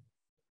happened,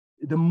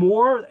 the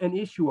more an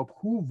issue of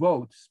who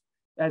votes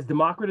as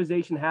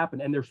democratization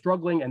happened and they're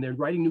struggling and they're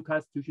writing new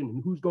constitution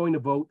and who's going to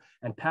vote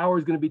and power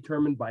is going to be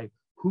determined by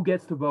who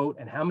gets to vote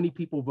and how many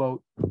people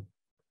vote,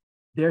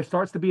 there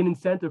starts to be an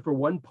incentive for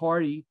one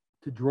party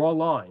to draw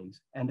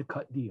lines and to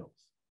cut deals.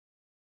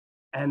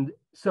 And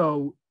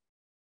so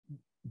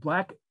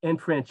Black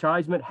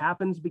enfranchisement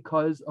happens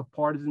because of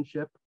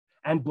partisanship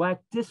and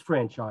Black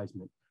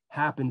disfranchisement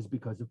happens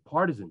because of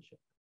partisanship.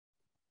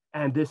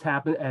 And this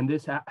happens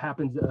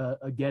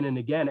again and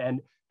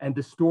again. And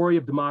the story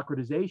of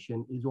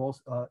democratization is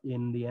also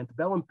in the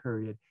antebellum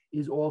period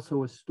is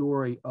also a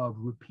story of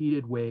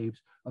repeated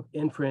waves of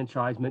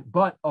enfranchisement,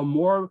 but a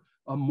more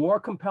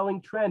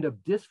compelling trend of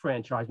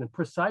disfranchisement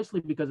precisely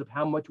because of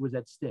how much was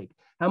at stake.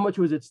 How much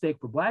was at stake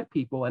for Black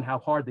people and how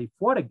hard they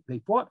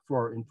fought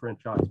for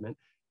enfranchisement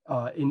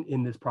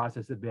in this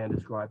process that Van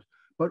describes,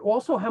 but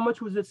also how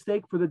much was at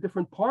stake for the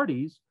different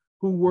parties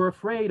who were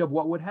afraid of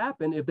what would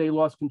happen if they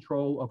lost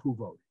control of who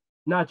voted.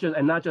 Not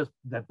just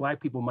that Black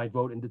people might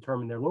vote and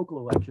determine their local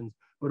elections,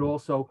 but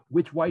also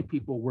which white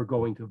people were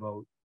going to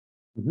vote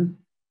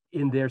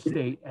in their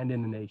state and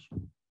in the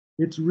nation.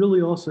 It's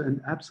really also,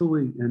 and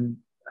absolutely, and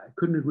I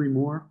couldn't agree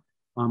more.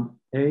 I'm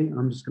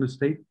just going to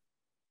state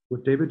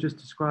what David just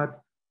described.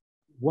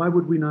 Why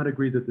would we not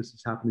agree that this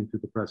is happening through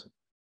the present?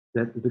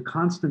 That the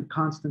constant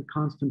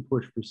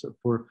push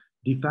for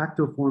de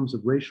facto forms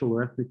of racial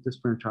or ethnic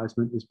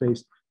disfranchisement is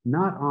based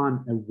not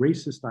on a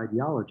racist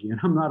ideology, and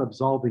I'm not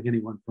absolving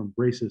anyone from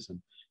racism.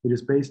 It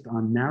is based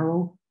on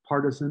narrow,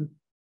 partisan,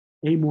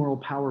 amoral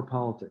power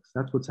politics.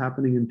 That's what's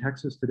happening in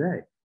Texas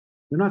today.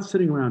 they're not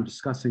sitting around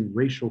discussing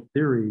racial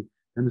theory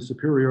and the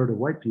superiority of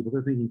white people.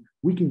 They're thinking,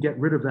 we can get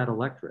rid of that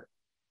electorate.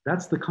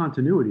 That's the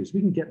continuity, is we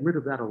can get rid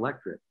of that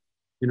electorate,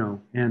 you know,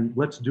 and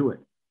let's do it.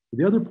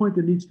 The other point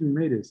that needs to be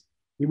made is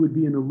it would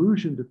be an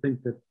illusion to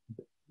think that,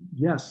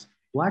 yes,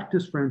 Black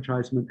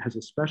disfranchisement has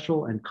a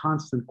special and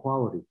constant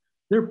quality.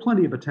 There are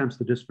plenty of attempts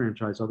to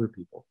disfranchise other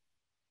people.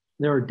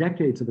 There are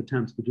decades of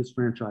attempts to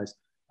disfranchise.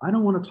 I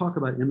don't want to talk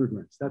about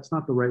immigrants. That's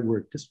not the right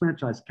word.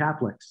 Disfranchise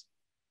Catholics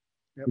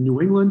in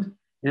New England,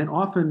 and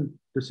often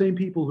the same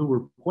people who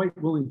were quite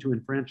willing to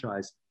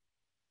enfranchise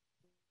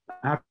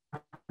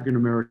African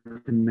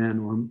American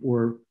men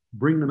or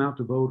bring them out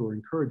to vote or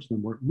encourage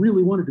them, or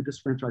really wanted to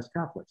disfranchise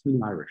Catholics,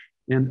 meaning Irish,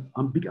 and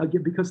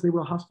because they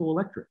were a hostile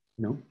electorate,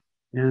 you know.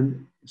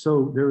 And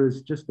so there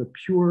is just a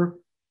pure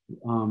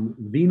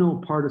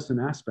venal partisan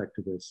aspect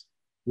to this,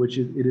 which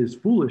it is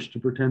foolish to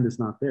pretend is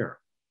not there.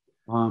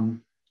 Do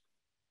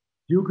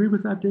you agree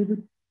with that,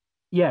 David?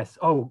 Yes.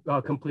 Oh,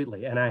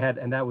 completely.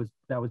 And that was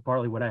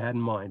partly what I had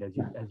in mind,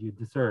 as you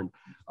discerned.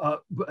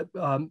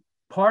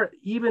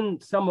 Even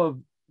some of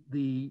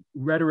the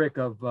rhetoric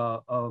of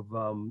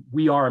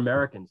 "We Are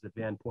Americans" that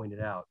Van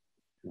pointed out,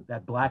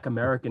 that Black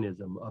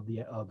Americanism of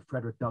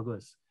Frederick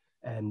Douglass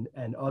and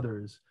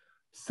others,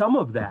 some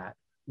of that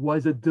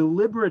was a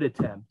deliberate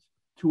attempt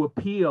to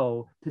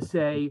appeal to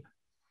say,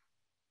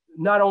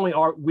 not only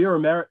are we're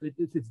American,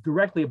 it's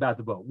directly about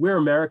the vote. We're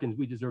Americans,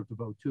 we deserve to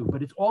vote too.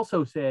 But it's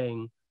also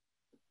saying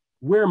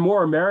we're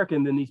more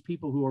American than these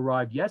people who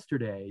arrived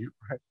yesterday.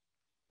 Right.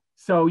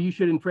 So you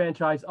should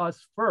enfranchise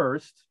us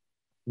first.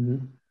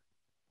 Mm-hmm.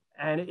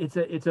 And it's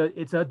a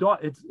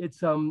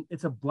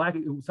black,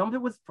 some of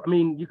it was, I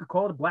mean, you could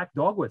call it a black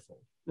dog whistle.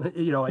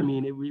 You know, I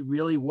mean, it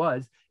really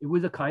was. It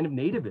was a kind of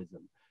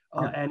nativism,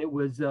 and it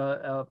was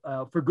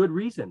for good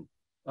reason.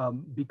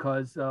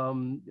 Because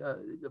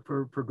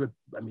for good,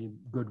 I mean,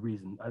 good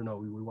reason. I don't know,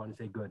 we want to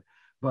say good,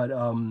 but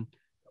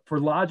for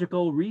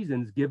logical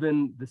reasons,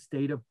 given the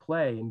state of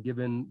play and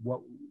given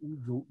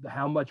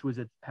how much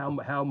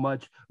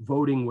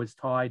voting was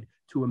tied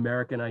to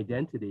American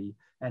identity,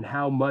 and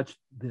how much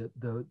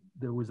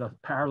there was a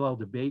parallel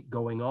debate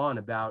going on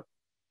about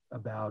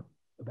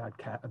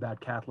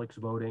Catholics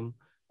voting,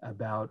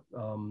 about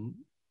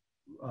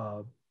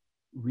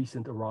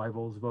recent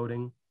arrivals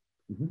voting,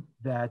 mm-hmm.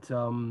 that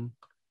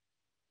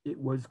it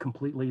was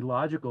completely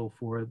logical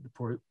for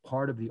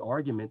part of the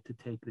argument to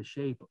take the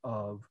shape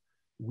of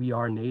 "we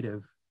are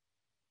native,"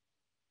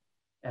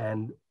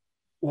 and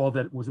all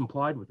that was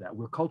implied with that.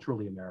 We're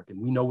culturally American.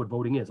 We know what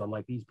voting is,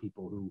 unlike these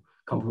people who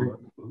come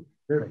from.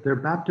 They're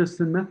Baptists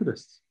and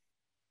Methodists,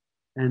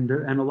 and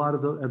a lot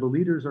of the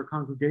leaders are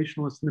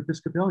Congregationalists and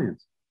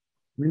Episcopalians.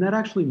 I mean, that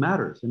actually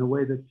matters in a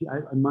way that,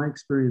 in my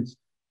experience,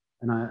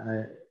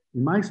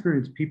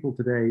 people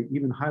today,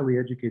 even highly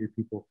educated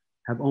people,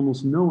 have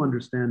almost no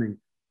understanding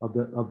of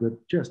the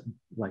just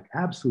like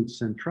absolute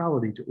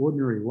centrality to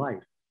ordinary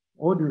life,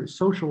 ordinary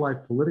social life,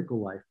 political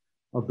life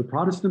of the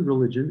Protestant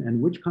religion, and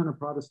which kind of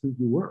Protestant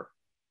you were,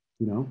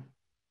 you know.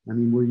 I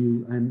mean, were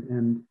you,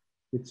 and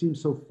it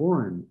seems so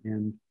foreign,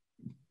 and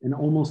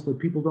almost that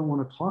people don't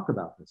want to talk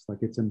about this,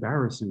 like it's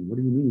embarrassing. What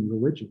do you mean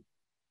religion?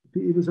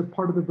 It was a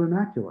part of the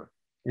vernacular,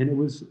 and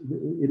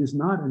it is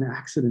not an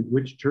accident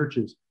which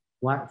churches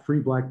free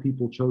black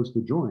people chose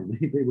to join.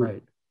 They were,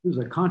 right. It was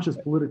a conscious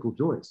political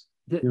choice.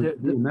 To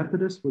be a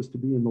Methodist was to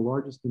be in the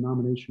largest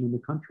denomination in the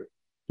country.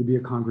 To be a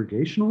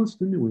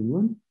Congregationalist in New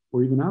England,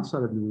 or even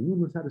outside of New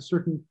England, was had a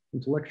certain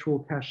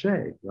intellectual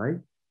cachet, right?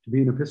 To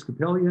be an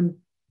Episcopalian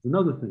is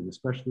another thing,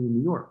 especially in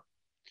New York.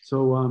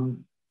 So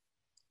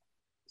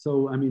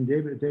I mean,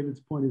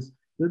 David's point is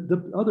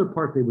the other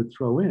part they would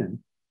throw in,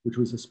 which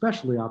was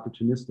especially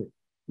opportunistic.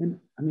 And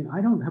I mean,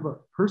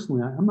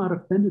 I'm not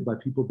offended by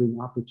people being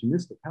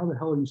opportunistic. How the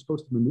hell are you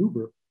supposed to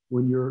maneuver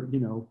when you're, you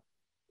know,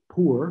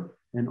 poor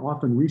and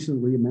often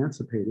recently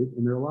emancipated,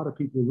 and there are a lot of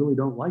people who really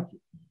don't like you,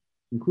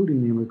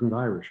 including the immigrant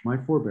Irish, my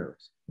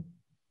forebears,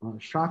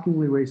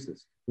 shockingly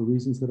racist for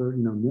reasons that are,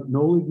 you know,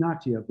 Noel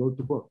Ignatia wrote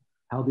the book,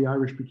 How the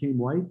Irish Became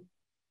White.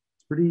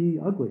 It's pretty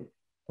ugly.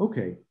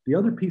 Okay, the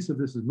other piece of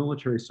this is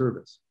military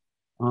service.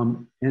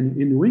 And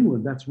in New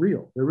England, that's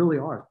real. There really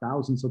are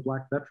thousands of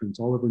black veterans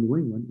all over New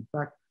England. In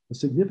fact, a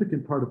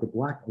significant part of the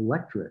black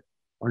electorate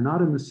are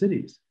not in the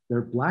cities.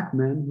 They're black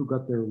men who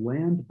got their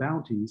land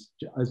bounties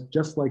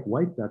just like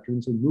white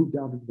veterans and moved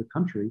out into the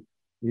country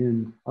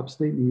in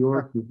upstate New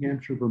York, New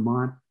Hampshire,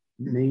 Vermont,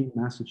 Maine,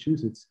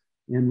 Massachusetts,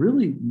 and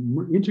really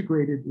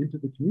integrated into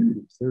the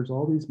communities. There's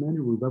all these men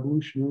who were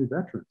revolutionary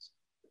veterans.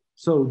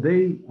 So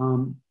they,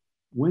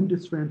 when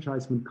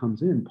disfranchisement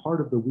comes in,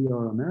 part of the "We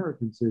Are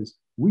Americans" is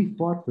we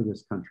fought for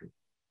this country,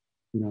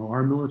 you know,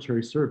 our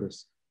military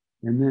service.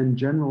 And then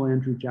General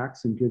Andrew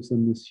Jackson gives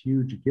them this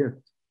huge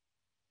gift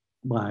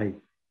by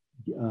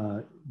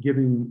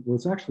giving, well,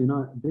 it's actually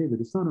not, David,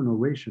 it's not an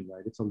oration,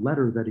 right? It's a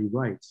letter that he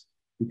writes,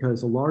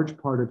 because a large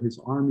part of his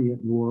army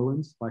at New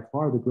Orleans, by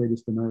far the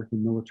greatest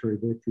American military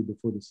victory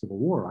before the Civil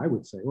War, I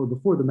would say, or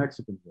before the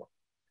Mexican War,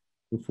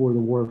 before the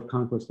War of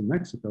Conquest in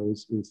Mexico,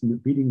 is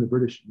beating the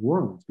British in New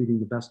Orleans, beating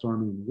the best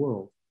army in the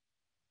world.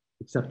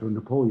 except for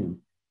Napoleon.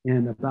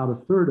 And about a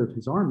third of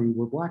his army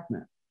were black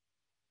men.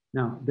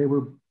 Now, they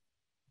were,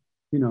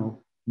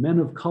 men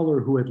of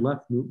color who had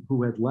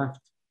left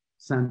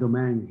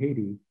Saint-Domingue,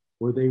 Haiti,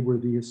 or they were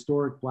the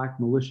historic black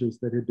militias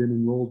that had been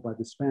enrolled by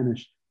the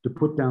Spanish to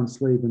put down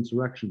slave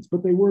insurrections.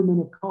 But they were men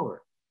of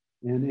color.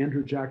 And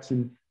Andrew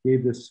Jackson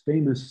gave this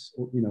famous,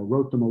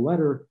 wrote them a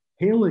letter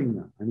hailing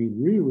them. I mean,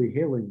 really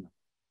hailing them.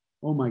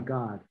 Oh my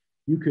God,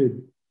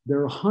 there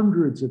are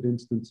hundreds of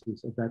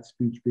instances of that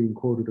speech being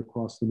quoted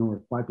across the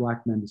North by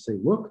black men to say,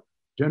 look,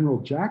 General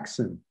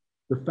Jackson,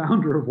 the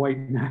founder of white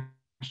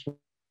nationalism.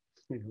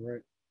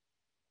 Right.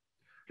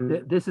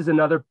 This is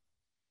another,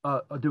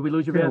 did we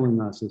lose your van?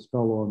 Failing us as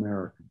fellow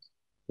Americans.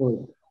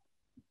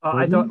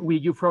 I thought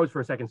you froze for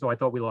a second, so I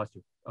thought we lost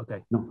you.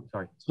 Okay, no,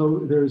 sorry.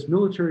 So there's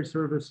military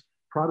service,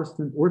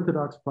 Protestant,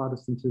 Orthodox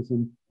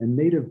Protestantism, and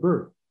native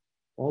birth.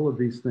 All of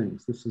these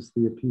things. This is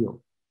the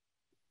appeal.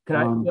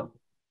 Can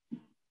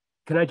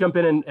I jump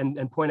in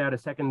and point out a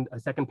second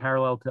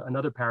parallel to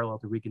another parallel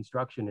to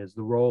Reconstruction is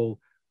the role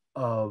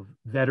of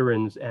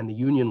veterans and the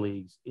Union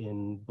Leagues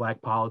in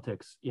black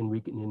politics in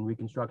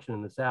Reconstruction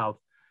in the South,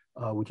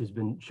 which has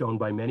been shown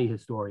by many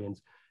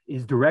historians,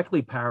 is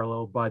directly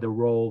paralleled by the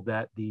role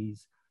that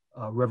these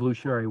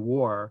Revolutionary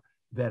War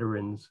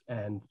veterans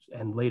and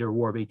later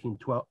War of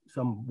 1812,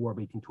 some War of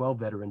 1812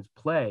 veterans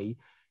play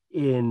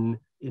in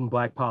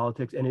black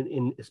politics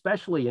and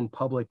especially in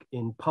public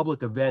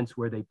events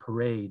where they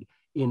parade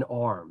in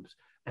arms.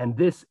 And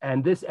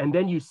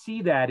then you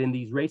see that in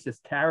these racist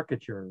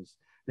caricatures.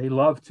 They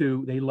love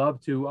to,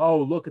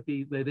 oh, look at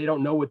they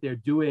don't know what they're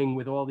doing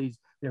with all these,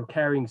 they're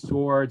carrying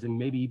swords and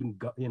maybe even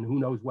who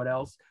knows what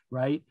else,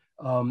 right?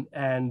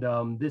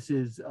 This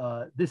is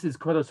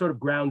sort of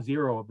ground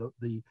zero of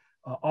the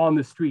on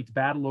the streets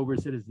battle over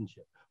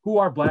citizenship. Who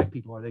are black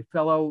people? Are they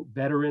fellow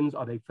veterans?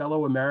 Are they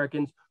fellow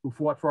Americans who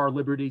fought for our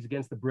liberties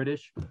against the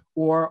British?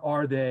 Or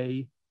are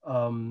they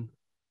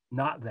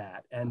not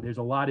that? And there's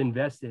a lot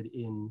invested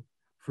in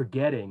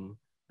forgetting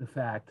the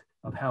fact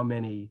of how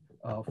many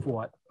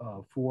fought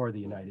for the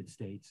United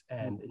States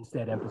and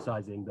instead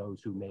emphasizing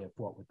those who may have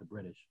fought with the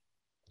British.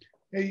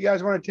 Hey, you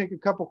guys want to take a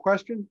couple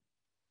questions?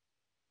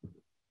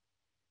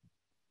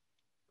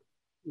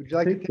 Would you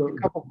like to take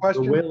a couple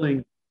questions? The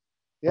whaling.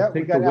 Yeah,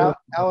 we got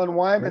Alan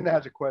Wyman that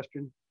has a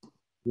question.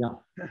 Yeah.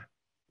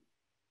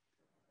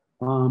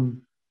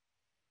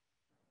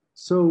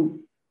 So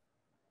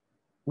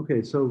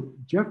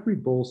Jeffrey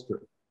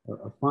Bolster,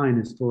 a fine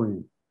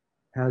historian,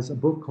 has a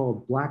book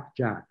called Black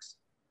Jacks.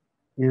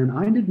 And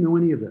I didn't know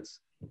any of this,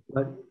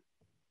 but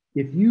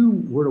if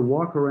you were to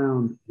walk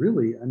around,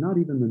 really, and not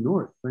even the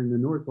North, but in the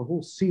North, the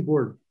whole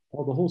seaboard,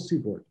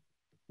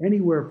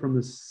 anywhere from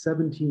the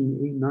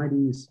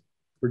 1790s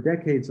for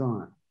decades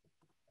on,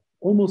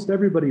 almost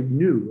everybody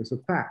knew as a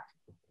fact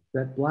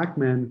that black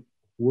men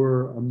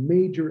were a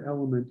major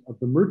element of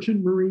the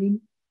merchant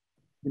marine,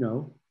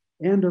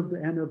 and of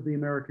the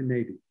American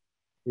Navy.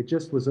 It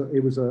just was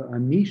a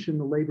niche in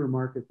the labor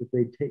market that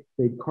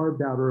they'd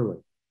carved out early.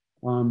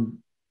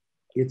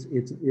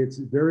 It's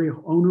very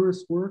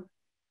onerous work,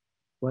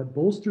 but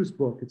Bolster's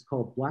book, it's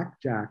called Black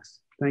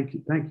Jacks. Thank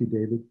you,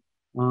 David.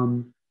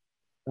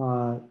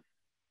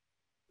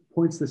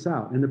 Points this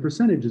out, and the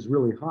percentage is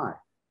really high.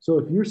 So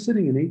if you're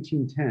sitting in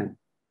 1810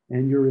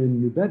 and you're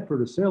in New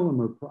Bedford or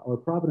Salem or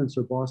Providence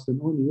or Boston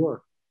or New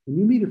York, and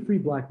you meet a free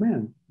black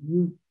man,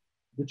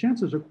 the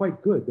chances are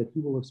quite good that he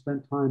will have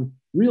spent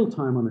real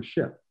time on a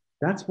ship.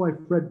 That's why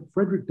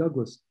Frederick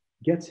Douglass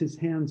gets his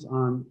hands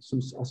on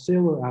a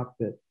sailor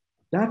outfit.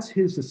 That's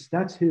his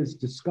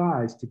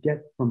disguise to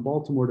get from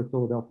Baltimore to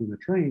Philadelphia in the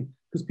train,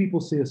 because people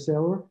see a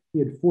sailor, he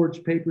had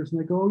forged papers, and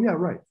they go, oh yeah,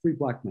 right, free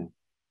black man.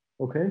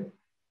 Okay,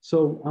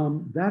 so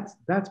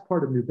that's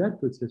part of New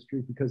Bedford's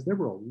history, because there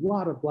were a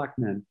lot of black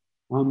men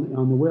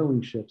on the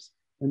whaling ships.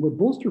 And what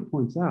Bolster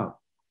points out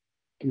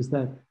is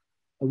that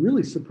a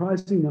really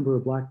surprising number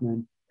of black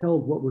men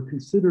held what were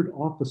considered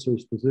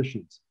officers'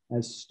 positions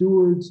as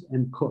stewards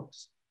and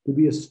cooks. To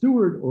be a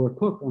steward or a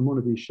cook on one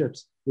of these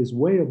ships is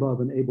way above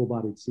an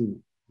able-bodied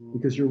seaman,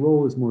 because your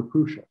role is more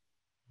crucial.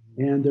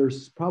 And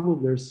there's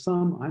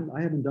some,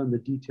 I haven't done the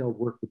detailed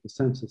work with the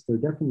census, there are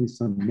definitely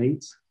some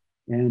mates,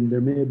 and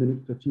there may have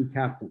been a few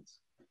captains.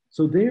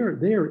 So they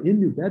are in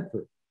New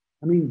Bedford.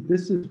 I mean,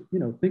 this is,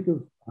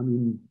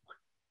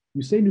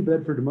 you say New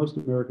Bedford to most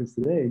Americans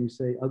today, and you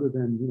say, other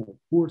than,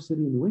 poor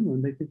city in New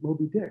England, they think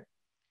Moby Dick.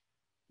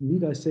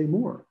 Need I say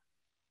more?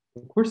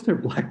 Of course, there are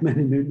black men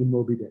in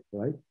Moby Dick,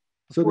 right?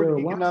 So there are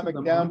the economic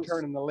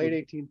downturn in the late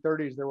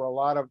 1830s. There were a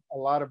lot of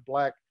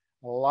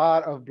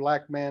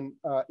black men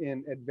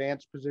in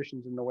advanced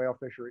positions in the whale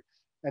fishery.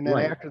 And then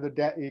after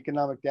the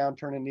economic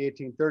downturn in the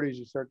 1830s,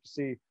 you start to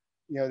see,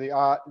 the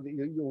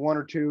one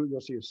or two.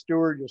 You'll see a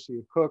steward, you'll see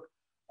a cook,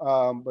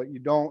 but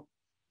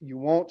you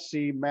won't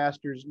see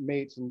masters,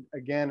 mates, and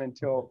again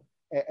until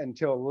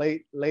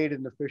late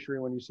in the fishery,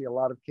 when you see a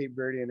lot of Cape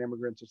Verdean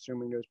immigrants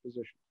assuming those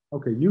positions.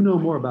 Okay, you know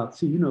more about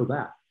sea,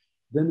 that.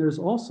 Then there's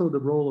also the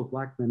role of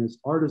black men as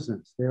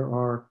artisans. There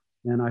are,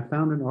 and I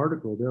found an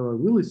article, there are a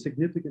really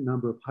significant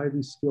number of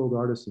highly skilled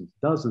artisans,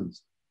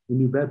 dozens, in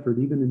New Bedford,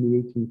 even in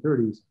the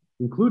 1830s,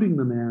 including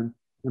the man,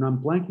 and I'm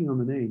blanking on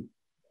the name,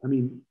 I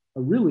mean,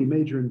 a really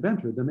major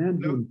inventor, the man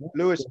who invents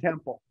Lewis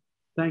Temple.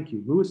 Thank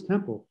you, Lewis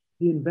Temple.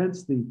 He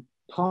invents the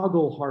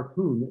toggle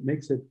harpoon that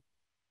makes it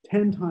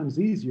 10 times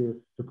easier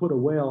to put a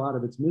whale out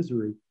of its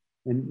misery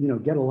and, you know,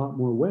 get a lot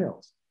more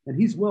whales. And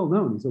he's well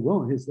known.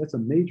 That's a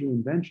major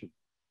invention.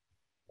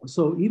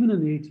 So even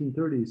in the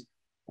 1830s,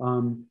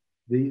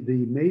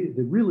 the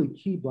really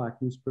key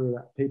black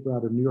newspaper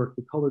out of New York,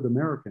 the Colored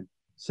American,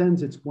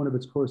 sends one of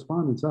its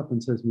correspondents up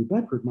and says, New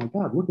Bedford, my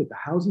God, look at the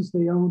houses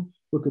they own,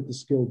 look at the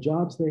skilled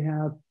jobs they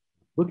have,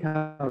 look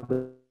how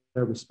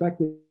they're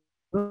respected.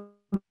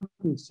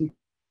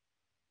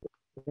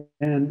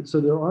 And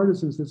so there are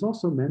artisans. There's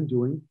also men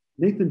doing.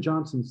 Nathan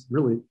Johnson's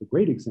really a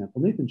great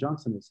example. Nathan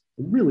Johnson is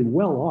a really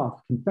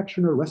well-off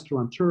confectioner,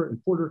 restaurateur,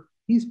 and porter.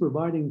 He's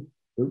providing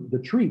the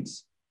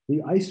treats,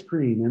 the ice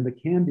cream and the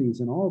candies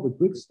and all the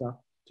good stuff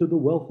to the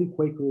wealthy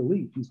Quaker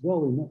elite. He's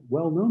well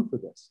known for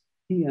this.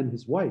 He and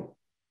his wife,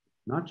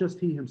 not just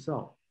he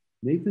himself.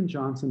 Nathan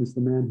Johnson is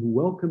the man who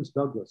welcomes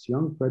Douglas,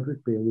 young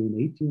Frederick Bailey, in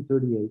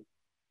 1838.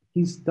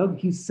 He's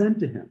sent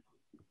to him.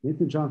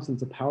 Nathan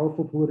Johnson's a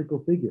powerful political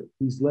figure.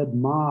 He's led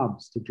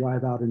mobs to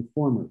drive out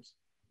informers.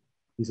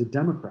 He's a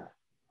Democrat.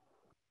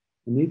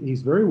 And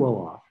he's very well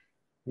off.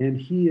 And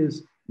he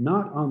is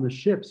not on the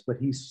ships, but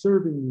he's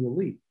serving the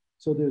elite.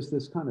 So there's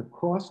this kind of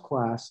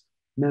cross-class,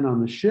 men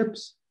on the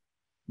ships,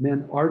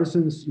 men,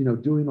 artisans, you know,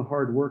 doing the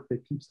hard work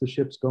that keeps the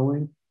ships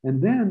going, and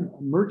then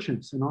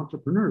merchants and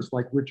entrepreneurs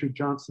like Richard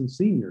Johnson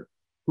Sr.,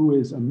 who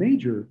is a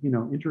major, you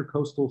know,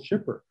 intercoastal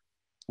shipper.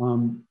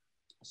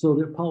 So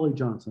they're Polly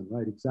Johnson,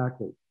 right?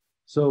 Exactly.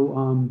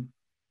 So,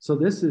 so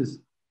this is,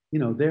 you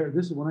know,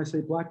 this is when I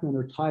say black men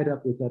are tied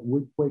up with that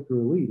Whig Quaker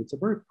elite. It's a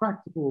very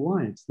practical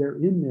alliance. They're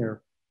in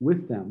there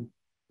with them,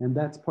 and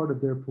that's part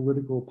of their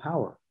political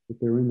power that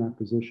they're in that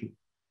position.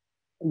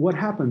 What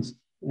happens?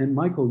 And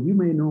Michael, you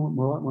may know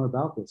a lot more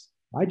about this.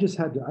 I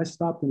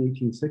stopped in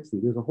 1860.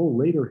 There's a whole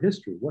later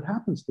history. What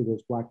happens to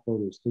those black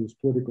voters, to those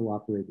political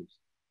operators,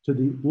 to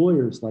the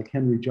lawyers like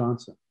Henry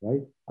Johnson,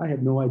 right? I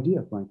have no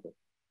idea, frankly.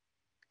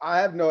 I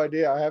have no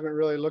idea. I haven't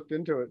really looked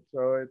into it.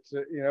 So it's,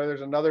 you know,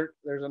 there's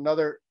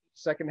another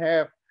second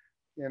half,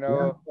 you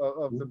know,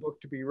 of the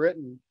book to be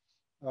written.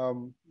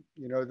 You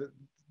know,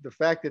 the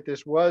fact that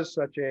this was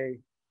such a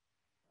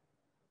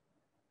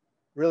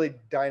really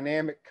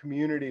dynamic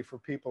community for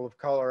people of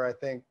color, I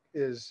think,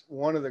 is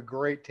one of the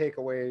great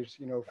takeaways,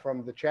 you know,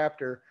 from the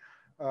chapter.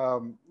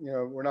 You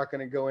know, we're not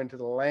going to go into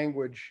the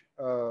language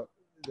that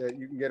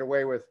you can get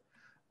away with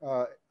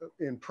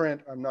in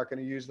print. I'm not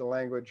going to use the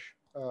language,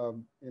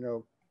 you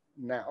know,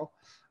 now,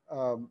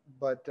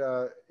 but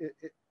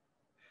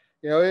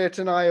you know, it's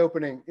an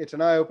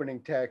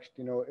eye-opening text.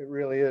 You know, it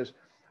really is.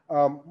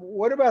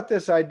 What about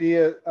this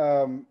idea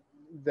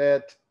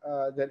that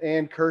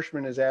Ann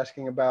Kirschman is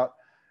asking about?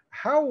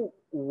 How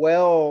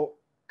well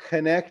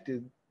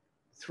connected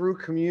through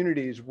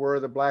communities were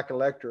the Black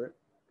electorate?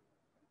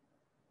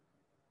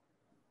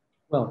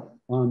 Well,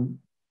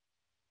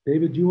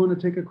 David, do you want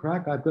to take a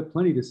crack? I've got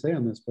plenty to say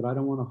on this, but I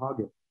don't want to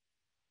hog it.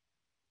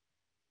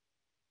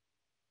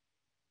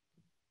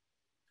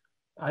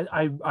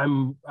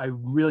 I'm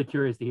really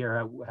curious to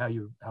hear how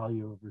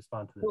you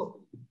respond to this. Well,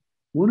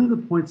 one of the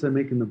points I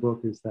make in the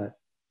book is that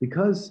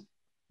because,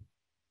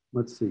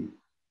 let's see,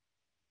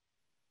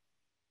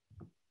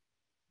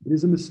 it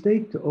is a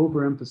mistake to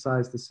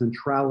overemphasize the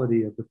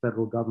centrality of the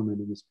federal government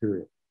in this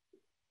period.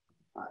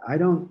 I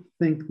don't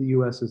think the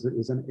U.S.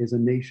 is a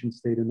nation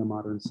state in the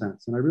modern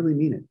sense, and I really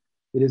mean it.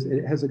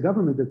 It has a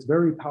government that's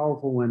very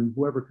powerful when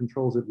whoever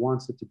controls it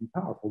wants it to be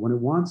powerful. When it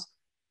wants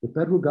the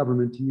federal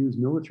government to use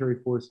military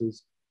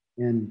forces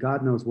and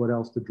God knows what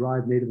else to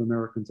drive Native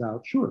Americans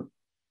out, sure,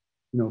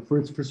 you know,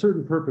 for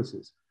certain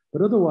purposes.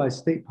 But otherwise,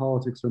 state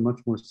politics are much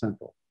more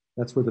central.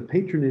 That's where the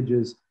patronage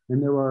is,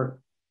 and there are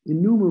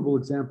innumerable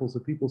examples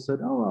of people said,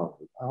 oh,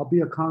 I'll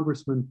be a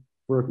congressman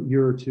for a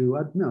year or two.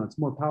 No, it's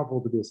more powerful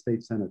to be a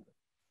state senator.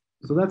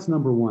 So that's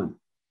number one.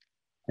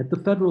 At the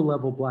federal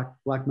level,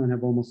 black men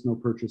have almost no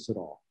purchase at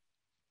all.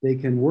 They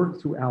can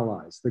work through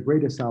allies. The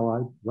greatest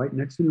ally right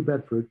next to New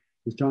Bedford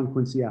is John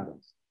Quincy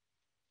Adams.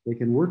 They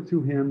can work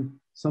through him,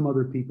 some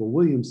other people,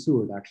 William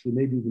Seward, actually,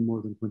 maybe even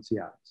more than Quincy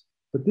Adams.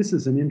 But this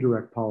is an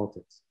indirect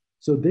politics.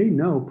 So they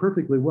know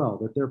perfectly well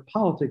that their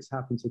politics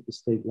happens at the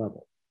state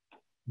level.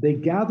 They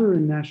gather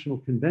in national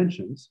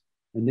conventions,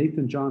 and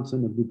Nathan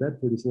Johnson of New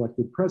Bedford is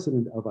elected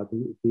president of, I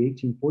believe, the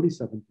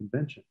 1847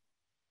 convention.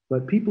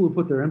 But people who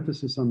put their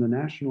emphasis on the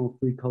national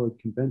free colored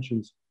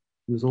conventions,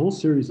 there's a whole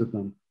series of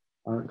them,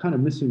 are kind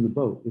of missing the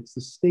boat. It's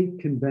the state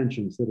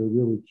conventions that are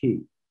really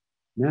key.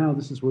 Now,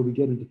 this is where we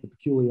get into the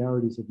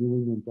peculiarities of New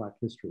England Black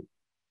history.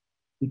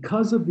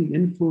 Because of the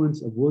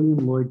influence of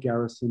William Lloyd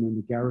Garrison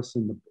and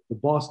the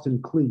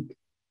Boston clique,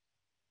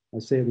 I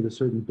say it with a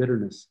certain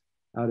bitterness,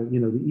 out of, you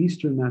know, the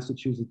Eastern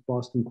Massachusetts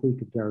Boston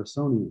clique of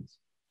Garrisonians,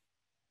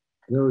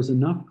 there was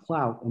enough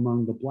clout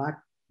among the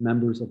Black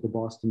members of the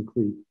Boston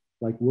clique,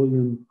 like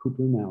William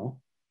Cooper Nell,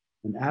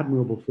 an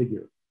admirable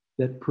figure,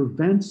 that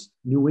prevents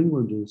New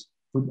Englanders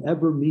from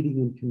ever meeting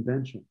in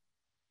convention,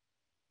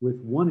 with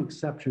one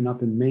exception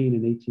up in Maine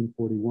in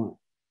 1841.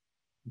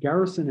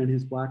 Garrison and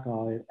his Black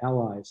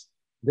allies,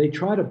 they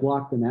try to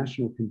block the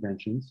national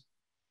conventions.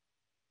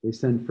 They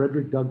send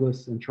Frederick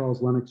Douglass and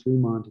Charles Lennox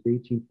Fremont to the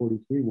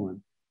 1843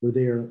 one, where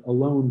they are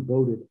alone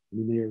voted. I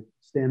mean, they are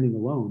standing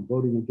alone,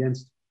 voting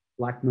against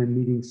Black men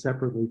meeting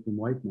separately from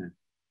white men.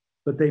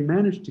 But they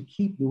managed to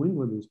keep New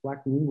Englanders,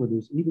 Black New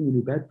Englanders, even the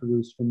New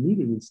Bedforders, from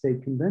meeting in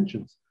state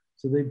conventions.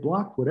 So they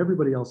blocked what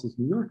everybody else is.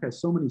 New York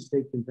has so many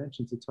state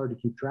conventions, it's hard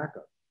to keep track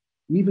of.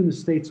 Even the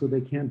states where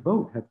they can't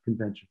vote have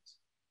conventions.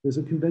 There's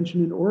a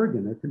convention in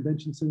Oregon, there are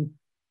conventions in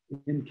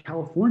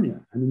California.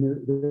 I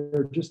mean,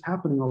 they're just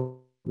happening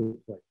all over the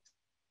place.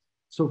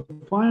 So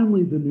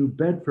finally, the New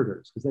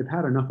Bedforders, because they've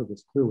had enough of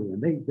this clearly,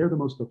 and they're the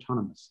most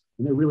autonomous,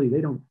 and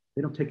they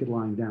don't take it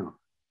lying down.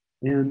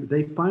 And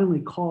they finally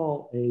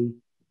call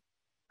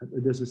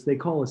they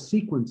call a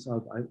sequence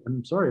of,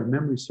 I'm sorry, if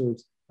memory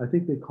serves, I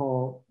think they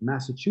call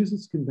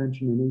Massachusetts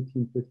Convention in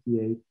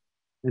 1858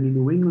 and a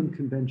New England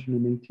Convention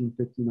in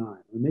 1859, or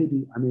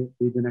maybe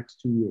the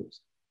next 2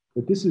 years.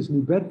 But this is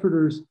New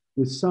Bedforders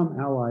with some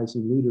allies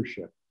in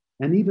leadership.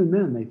 And even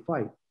then they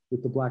fight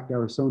with the Black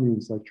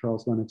Garrisonians like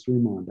Charles Lennox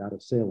Fremont out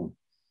of Salem.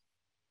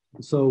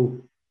 So,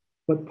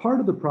 but part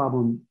of the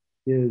problem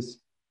is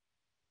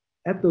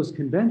at those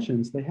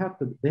conventions, they have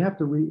to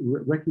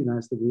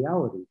recognize the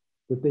reality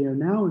that they are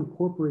now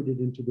incorporated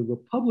into the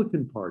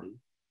Republican Party,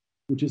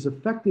 which has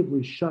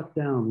effectively shut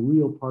down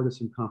real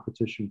partisan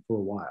competition for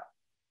a while.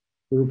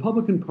 The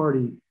Republican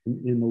Party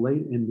in the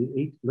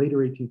later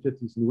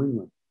 1850s in New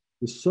England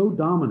is so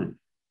dominant,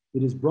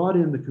 it has brought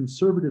in the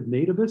conservative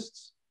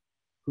nativists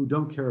who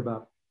don't care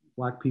about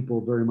Black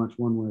people very much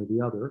one way or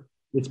the other.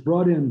 It's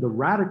brought in the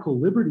radical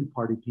Liberty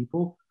Party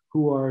people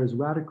who are as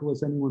radical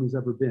as anyone has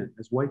ever been,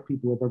 as white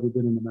people have ever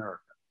been in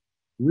America,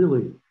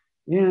 really.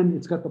 And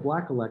it's got the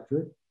Black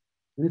electorate,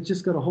 and it's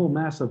just got a whole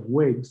mass of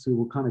Whigs who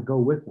will kind of go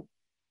with them.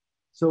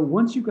 So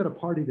once you've got a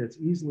party that's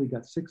easily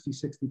got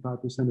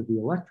 65% of the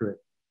electorate,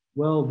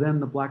 well, then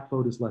the Black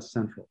vote is less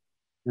central.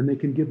 And they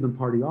can give them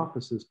party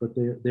offices, but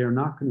they're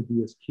not going to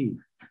be as key.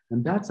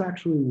 And that's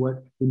actually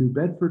what the New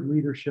Bedford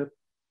leadership,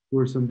 who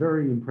are some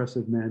very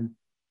impressive men,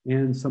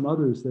 and some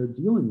others they're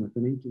dealing with.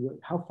 And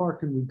how far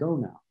can we go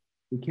now?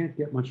 We can't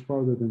get much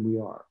farther than we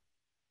are.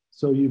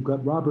 So you've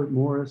got Robert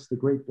Morris, the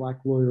great Black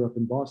lawyer up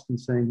in Boston,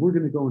 saying, we're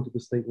going to go into the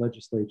state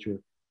legislature.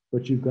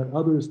 But you've got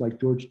others like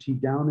George T.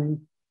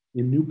 Downing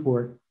in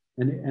Newport,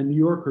 and New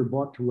Yorker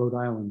brought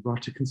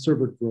to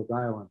conservative Rhode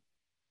Island,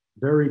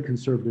 very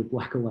conservative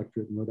Black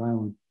electorate in Rhode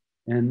Island.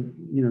 And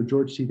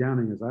George T.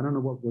 Downing is, I don't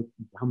know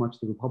how much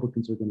the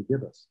Republicans are going to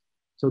give us.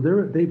 So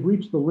they've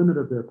reached the limit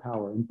of their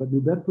power. But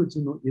New Bedford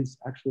is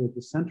actually at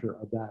the center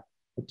of that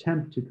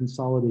attempt to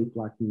consolidate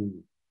Black New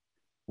England.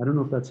 I don't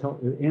know if that's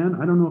helpful. Anne,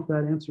 I don't know if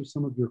that answers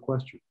some of your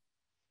question.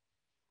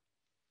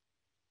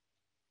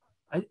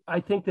 I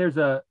think there's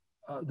the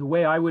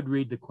way I would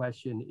read the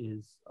question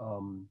is a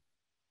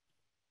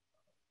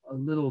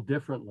little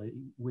differently,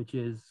 which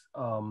is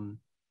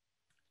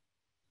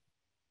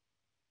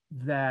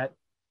that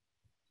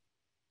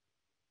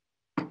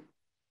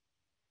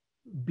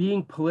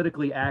being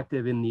politically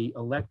active in the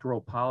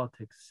electoral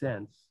politics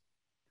sense,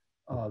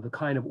 the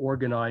kind of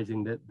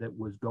organizing that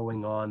was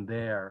going on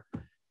there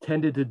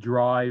tended to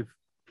drive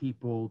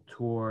people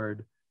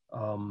toward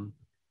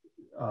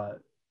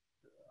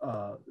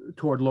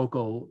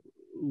local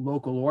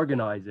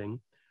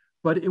organizing,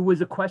 but it was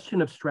a question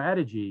of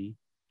strategy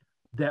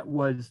that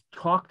was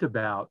talked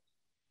about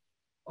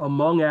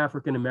among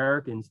African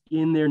Americans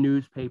in their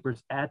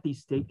newspapers at these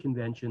state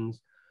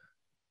conventions.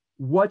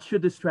 What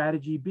should the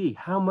strategy be?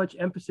 How much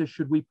emphasis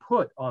should we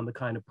put on the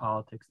kind of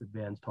politics that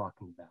Van's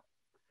talking about?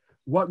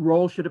 What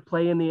role should it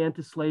play in the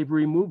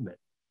anti-slavery movement?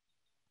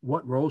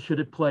 What role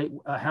should it play?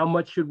 How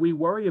much should we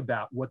worry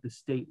about what the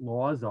state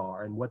laws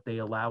are and what they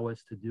allow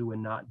us to do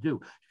and not do?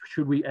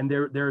 Should we? And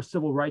there are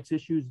civil rights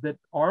issues that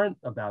aren't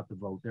about the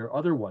vote. There are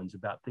other ones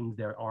about things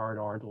that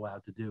aren't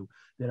allowed to do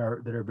that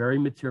are very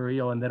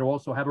material and that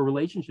also have a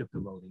relationship to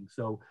voting.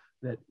 So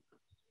that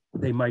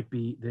they might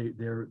be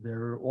there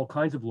are all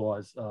kinds of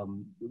laws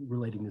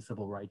relating to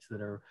civil rights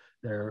that are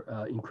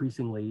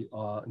increasingly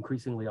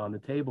on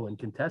the table and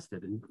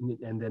contested,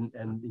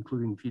 and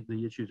including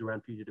the issues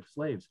around fugitive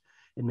slaves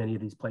in many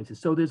of these places.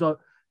 So there's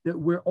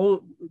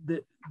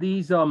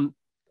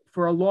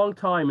for a long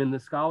time in the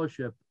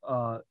scholarship,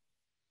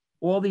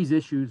 all these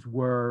issues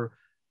were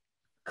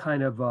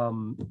kind of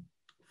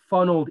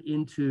funneled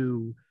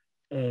into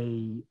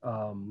an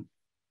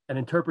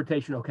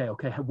interpretation,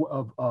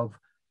 of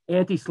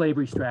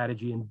anti-slavery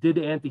strategy, and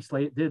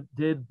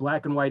did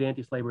Black and white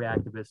anti-slavery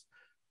activists,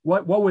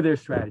 what were their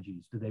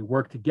strategies? Did they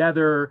work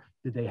together?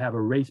 Did they have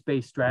a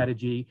race-based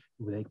strategy?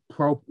 Were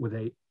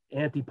they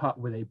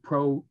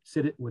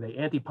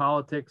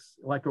anti-politics,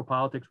 electoral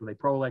politics? Were they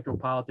pro-electoral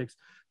politics?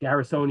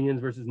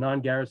 Garrisonians versus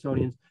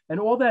non-Garrisonians? And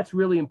all that's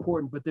really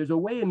important, but there's a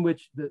way in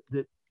which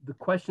the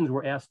questions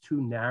were asked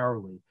too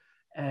narrowly.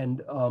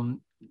 And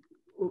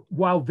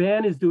while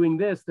Van is doing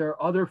this, there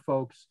are other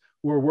folks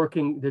were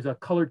working. There's a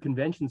colored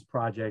conventions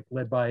project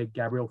led by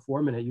Gabrielle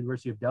Foreman at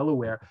University of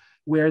Delaware,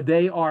 where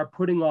they are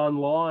putting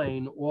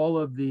online all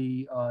of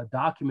the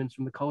documents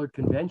from the colored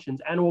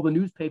conventions and all the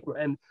newspaper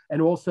and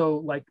also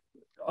like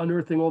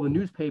unearthing all the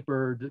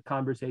newspaper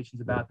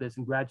conversations about this,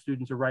 and grad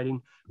students are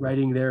writing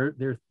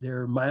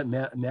their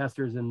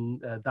masters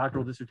and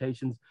doctoral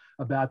dissertations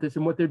about this.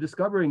 And what they're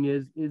discovering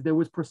is there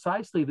was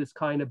precisely this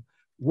kind of,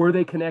 were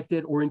they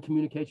connected or in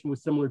communication with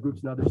similar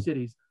groups in other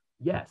cities?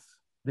 Yes,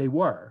 they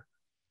were,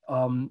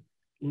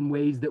 in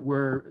ways that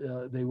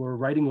were, they were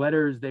writing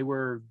letters, they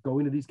were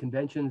going to these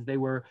conventions, they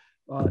were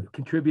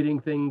contributing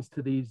things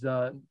to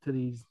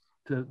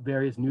to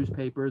various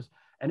newspapers.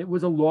 And it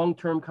was a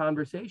long-term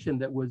conversation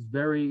that was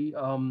very,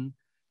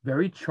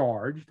 very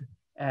charged,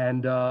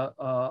 and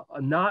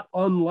not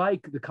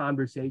unlike the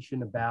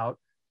conversation about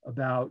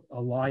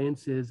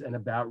alliances and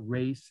about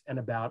race and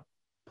about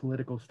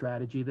political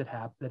strategy that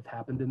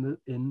happened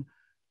in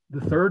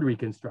the third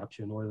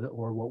Reconstruction,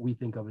 or what we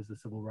think of as the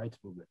Civil Rights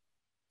Movement.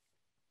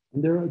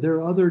 And there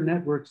are other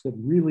networks that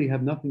really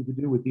have nothing to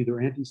do with either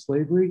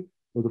anti-slavery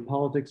or the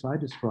politics I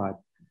described.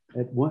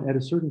 At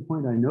a certain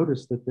point, I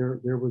noticed that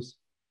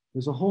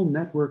there's a whole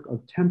network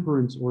of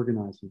temperance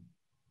organizing.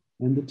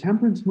 And the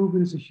temperance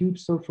movement is a huge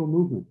social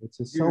movement. It's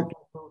a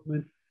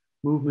self-improvement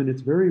movement.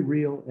 It's very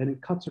real, and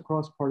it cuts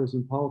across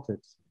partisan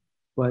politics.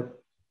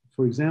 But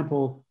for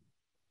example,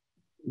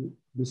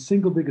 the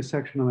single biggest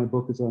section of my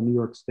book is on New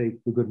York State,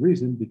 for good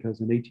reason, because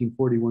in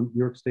 1841, New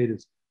York State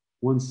is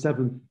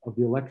 1/7 of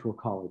the Electoral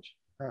College,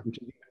 which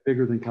is even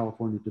bigger than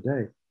California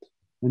today.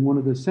 And one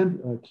of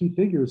the key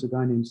figures, a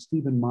guy named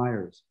Stephen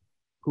Myers,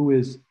 who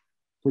is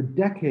for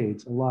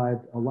decades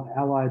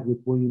allied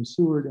with William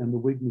Seward and the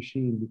Whig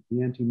machine,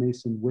 the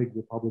anti-Mason Whig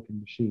Republican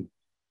machine.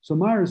 So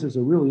Myers is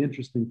a really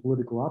interesting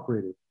political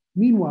operator.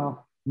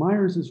 Meanwhile,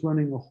 Myers is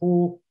running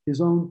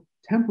his own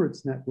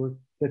temperance network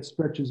that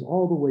stretches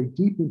all the way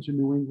deep into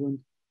New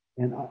England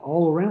and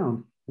all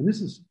around. And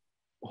this is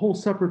a whole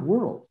separate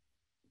world,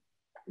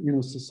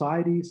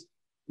 societies,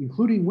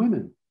 including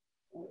women.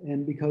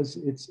 And because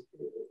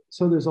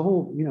so there's a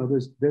whole,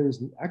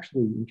 there's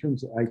actually, in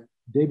terms of,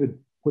 David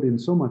put in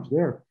so much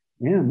there,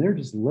 and there are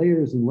just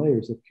layers and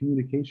layers of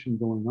communication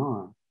going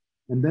on.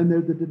 And then there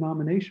are the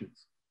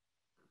denominations.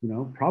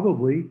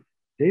 Probably,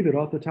 David,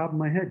 off the top of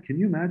my head, can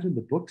you imagine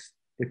the books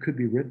that could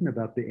be written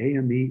about the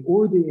AME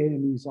or the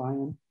AME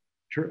Zion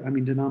church,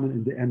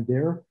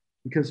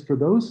 because for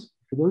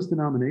those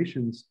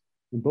denominations,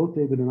 and both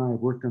David and I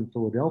have worked on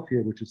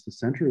Philadelphia, which is the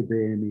center of the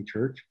AME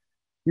church,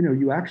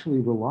 you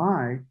actually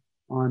rely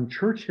on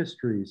church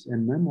histories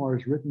and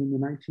memoirs written in the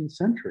 19th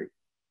century.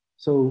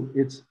 So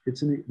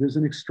there's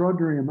an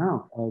extraordinary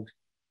amount of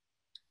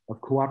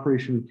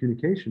cooperation and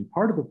communication.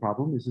 Part of the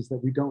problem is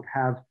that we don't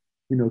have,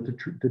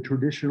 the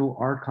traditional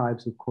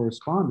archives of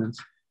correspondence,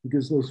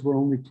 because those were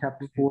only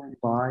kept for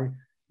by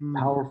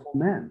powerful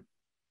men.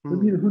 But,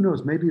 who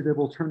knows? Maybe there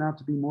will turn out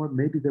to be more.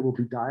 Maybe there will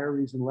be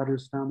diaries and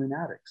letters found in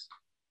attics.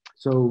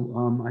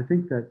 So I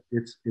think that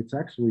it's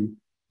actually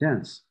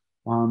dense.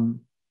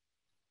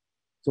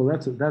 So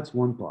that's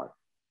one thought.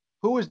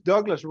 Who is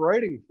Douglass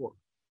writing for?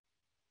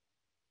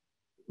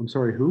 I'm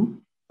sorry,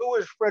 who? Who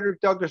is Frederick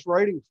Douglass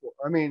writing for?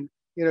 I mean,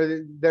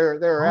 there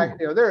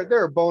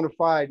are bona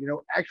fide,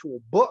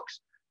 actual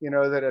books,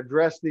 that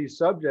address these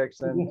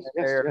subjects, and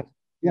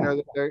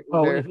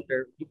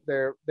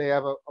they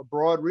have a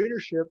broad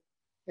readership.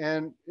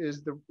 And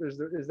is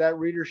that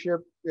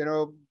readership,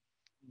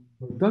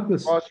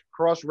 Douglass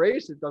cross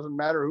race? It doesn't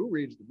matter who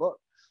reads the book.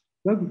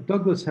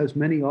 Douglass has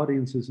many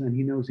audiences, and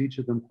he knows each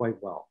of them quite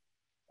well.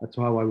 That's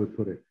how I would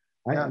put it.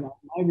 My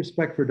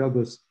respect for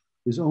Douglass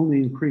is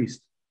only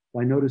increased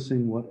by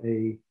noticing what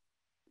a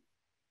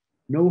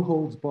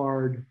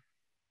no-holds-barred,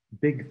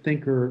 big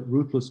thinker,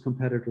 ruthless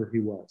competitor he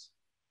was.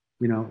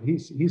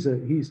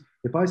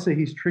 If I say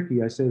he's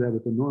tricky, I say that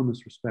with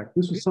enormous respect.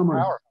 This was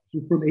someone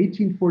who from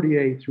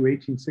 1848 through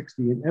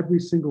 1860, in every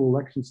single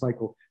election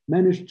cycle,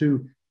 managed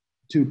to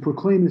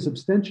proclaim his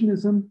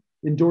abstentionism,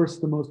 endorse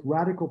the most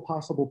radical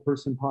possible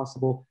person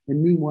possible,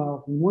 and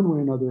meanwhile, in one way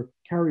or another,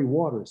 carry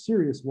water,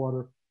 serious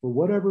water, for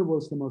whatever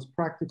was the most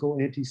practical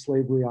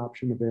anti-slavery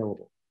option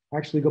available.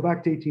 Actually, go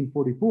back to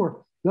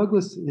 1844,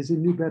 Douglass is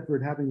in New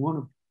Bedford having one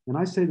of, and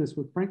I say this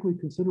with frankly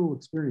considerable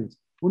experience,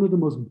 one of the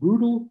most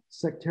brutal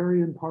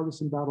sectarian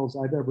partisan battles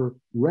I've ever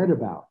read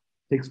about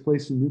takes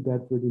place in New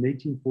Bedford in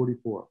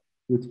 1844,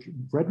 with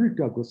Frederick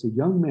Douglass, a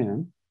young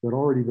man, but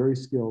already very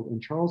skilled,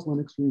 and Charles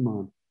Lennox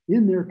Remond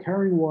in there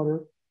carrying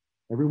water,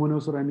 everyone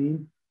knows what I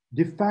mean,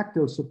 de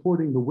facto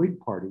supporting the Whig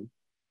Party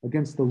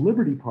against the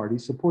Liberty Party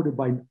supported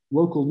by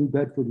local New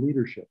Bedford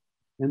leadership.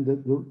 And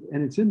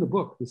it's in the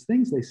book, the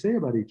things they say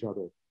about each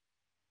other,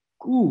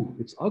 ooh,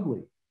 it's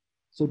ugly.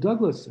 So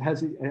Douglass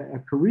has a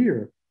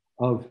career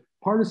of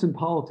partisan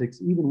politics,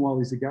 even while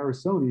he's a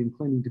Garrisonian,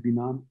 claiming to be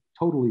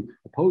totally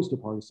opposed to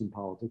partisan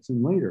politics,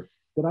 and later.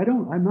 But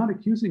I'm not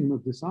accusing him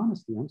of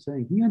dishonesty. I'm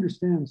saying he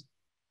understands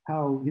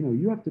how,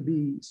 you have to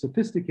be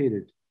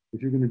sophisticated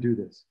if you're going to do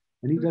this.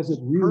 And he does it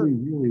really,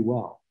 really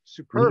well.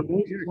 Superb.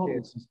 He's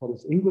got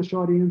his English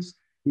audience,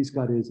 He's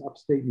got his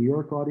upstate New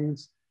York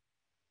audience.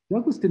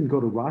 Douglass didn't go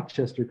to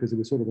Rochester because it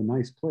was sort of a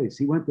nice place.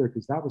 He went there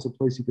because that was a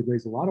place he could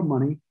raise a lot of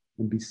money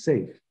and be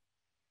safe.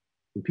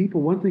 And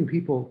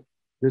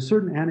there's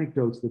certain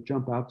anecdotes that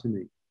jump out to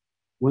me.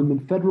 When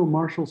the federal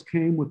marshals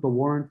came with the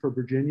warrant for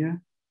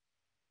Virginia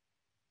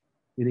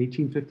in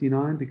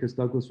 1859, because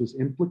Douglass was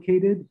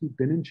implicated, he'd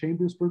been in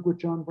Chambersburg with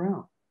John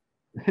Brown.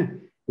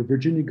 The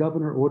Virginia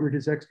governor ordered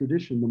his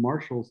extradition.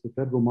 The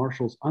federal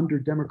marshals under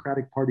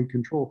Democratic Party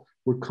control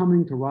were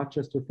coming to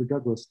Rochester for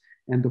Douglass,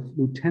 and the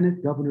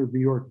lieutenant governor of New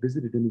York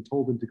visited him and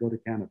told him to go to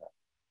Canada.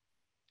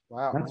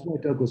 Wow. That's why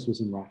Douglass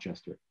was in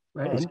Rochester.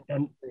 Right.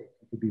 And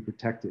to be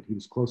protected. He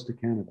was close to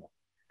Canada.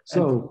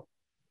 So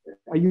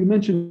you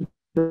mentioned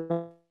he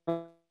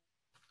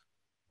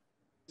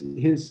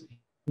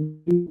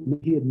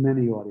had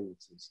many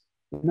audiences.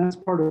 And that's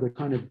part of the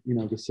kind of,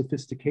 the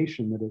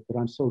sophistication that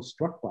I'm so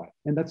struck by.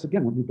 And that's,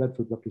 again, what New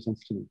Bedford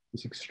represents to me.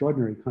 This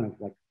extraordinary kind of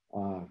like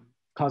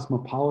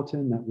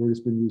cosmopolitan, that word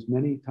has been used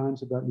many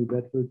times about New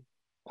Bedford,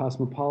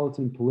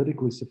 cosmopolitan,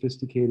 politically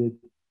sophisticated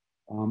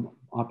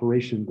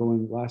operation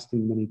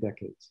lasting many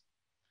decades.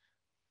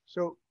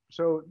 So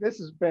this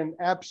has been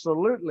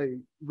absolutely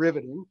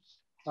riveting.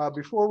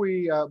 Before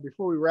we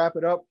wrap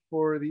it up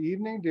for the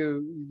evening,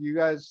 do you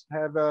guys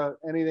have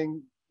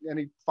any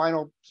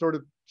final sort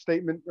of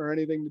statement or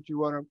anything that you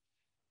want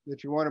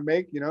to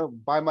make?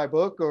 Buy my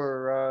book,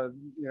 or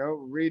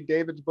read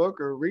David's book,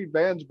 or read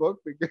Van's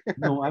book.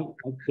 No,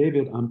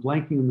 David, I'm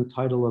blanking on the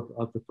title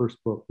of the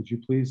first book. Could you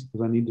please,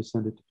 because I need to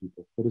send it to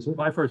people. What is it?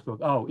 My first book.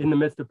 Oh, In the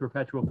Midst of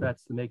Perpetual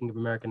Threats: The Making of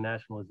American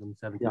Nationalism,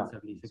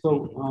 1776. Yeah.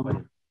 So,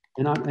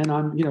 and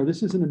I'm,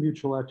 this isn't a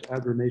mutual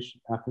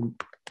admiration.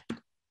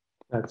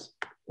 That's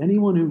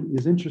anyone who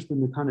is interested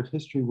in the kind of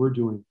history we're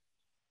doing.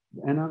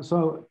 And I'm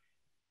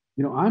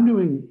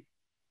doing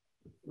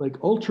like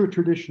ultra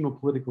traditional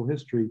political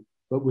history,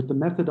 but with the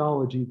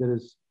methodology that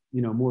is,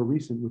 more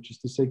recent, which is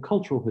to say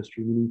cultural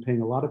history, meaning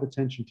paying a lot of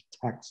attention to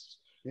texts,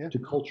 to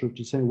culture,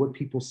 to say what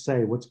people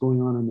say, what's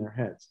going on in their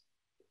heads.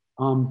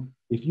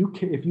 If you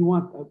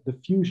want the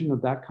fusion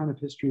of that kind of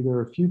history, there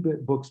are a few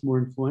books more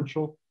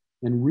influential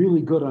and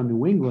really good on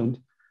New England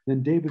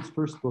than David's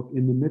first book,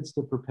 In the Midst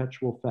of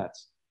Perpetual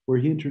Threats, where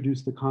he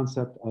introduced the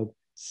concept of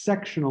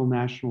sectional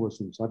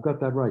nationalism. So I've got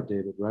that right,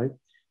 David, right?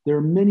 There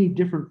are many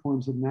different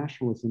forms of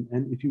nationalism.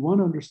 And if you want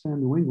to understand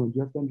New England,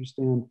 you have to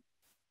understand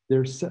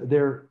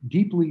they're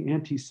deeply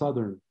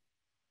anti-Southern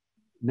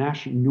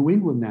New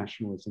England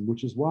nationalism,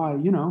 which is why,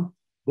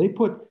 they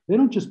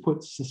don't just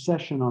put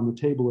secession on the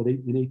table in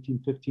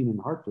 1815 in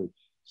Hartford.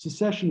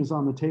 Secession is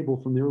on the table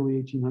from the early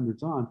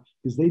 1800s on,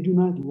 because they do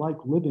not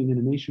like living in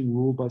a nation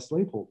ruled by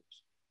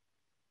slaveholders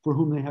for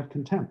whom they have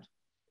contempt.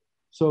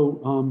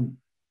 So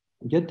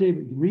read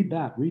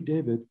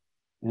David,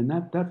 and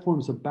that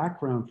forms a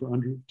background for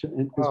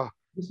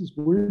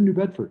we're in New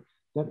Bedford.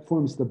 That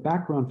forms the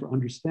background for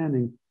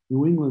understanding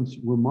New England's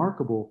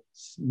remarkable,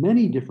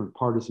 many different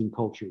partisan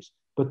cultures,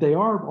 but they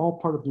are all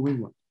part of New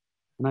England.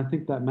 And I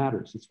think that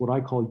matters. It's what I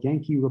call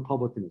Yankee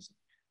republicanism.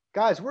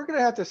 Guys, we're going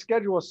to have to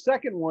schedule a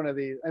second one of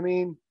these. I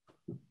mean,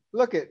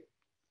 look at,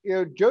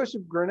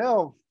 Joseph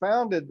Grinnell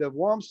founded the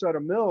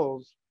Wamsutta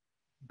Mills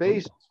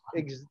based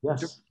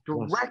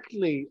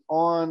directly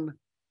on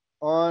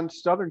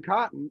Southern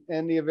cotton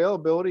and the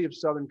availability of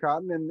Southern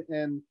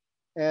cotton,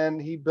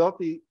 and he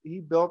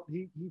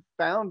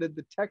founded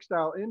the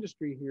textile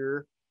industry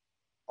here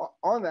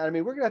on that. I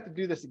mean, we're gonna have to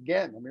do this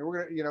again. I mean,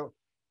 we're gonna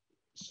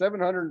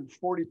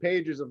 740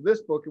 pages of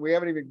this book, and we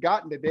haven't even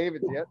gotten to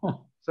David's yet.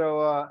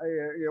 So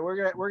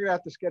we're gonna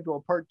have to schedule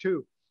a part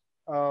 2.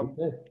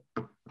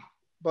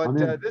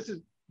 But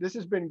this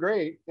has been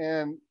great,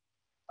 and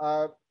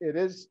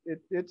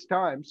it's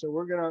time. So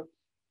we're gonna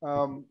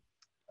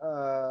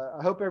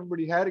I hope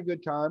everybody had a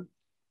good time.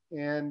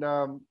 And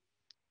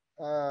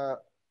what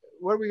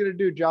are we going to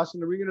do,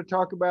 Jocelyn? Are we going to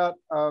talk about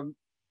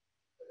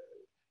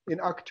in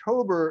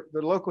October,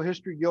 the local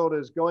history guild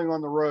is going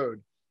on the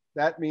road.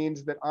 That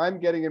means that I'm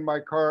getting in my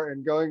car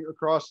and going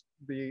across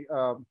the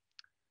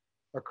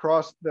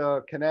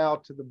canal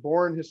to the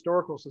Bourne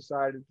Historical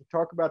Society to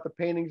talk about the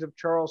paintings of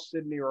Charles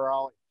Sidney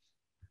Raleigh.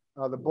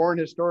 The Bourne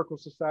Historical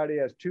Society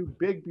has 2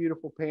 big,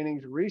 beautiful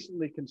paintings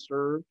recently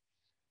conserved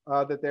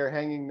that they're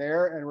hanging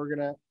there. And we're going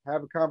to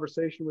have a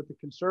conversation with the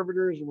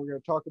conservators, and we're going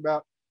to talk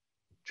about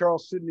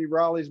Charles Sidney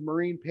Raleigh's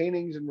marine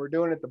paintings. And we're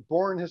doing it at the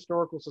Bourne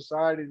Historical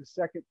Society the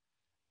second.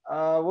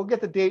 We'll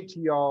get the date to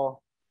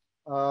y'all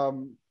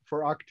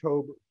for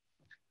October.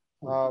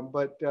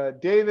 But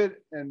David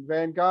and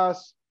Van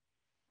Gosse,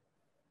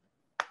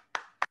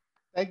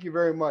 thank you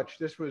very much.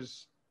 It's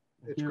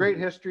great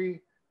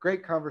history,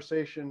 great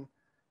conversation,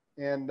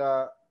 and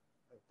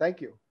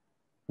thank you.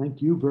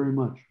 Thank you very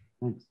much.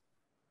 Thanks.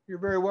 You're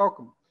very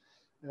welcome.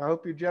 And I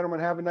hope you gentlemen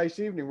have a nice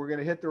evening. We're going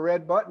to hit the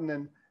red button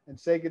and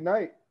say good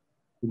night.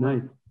 Good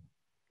night.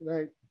 Good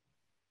night.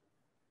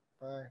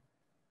 Bye.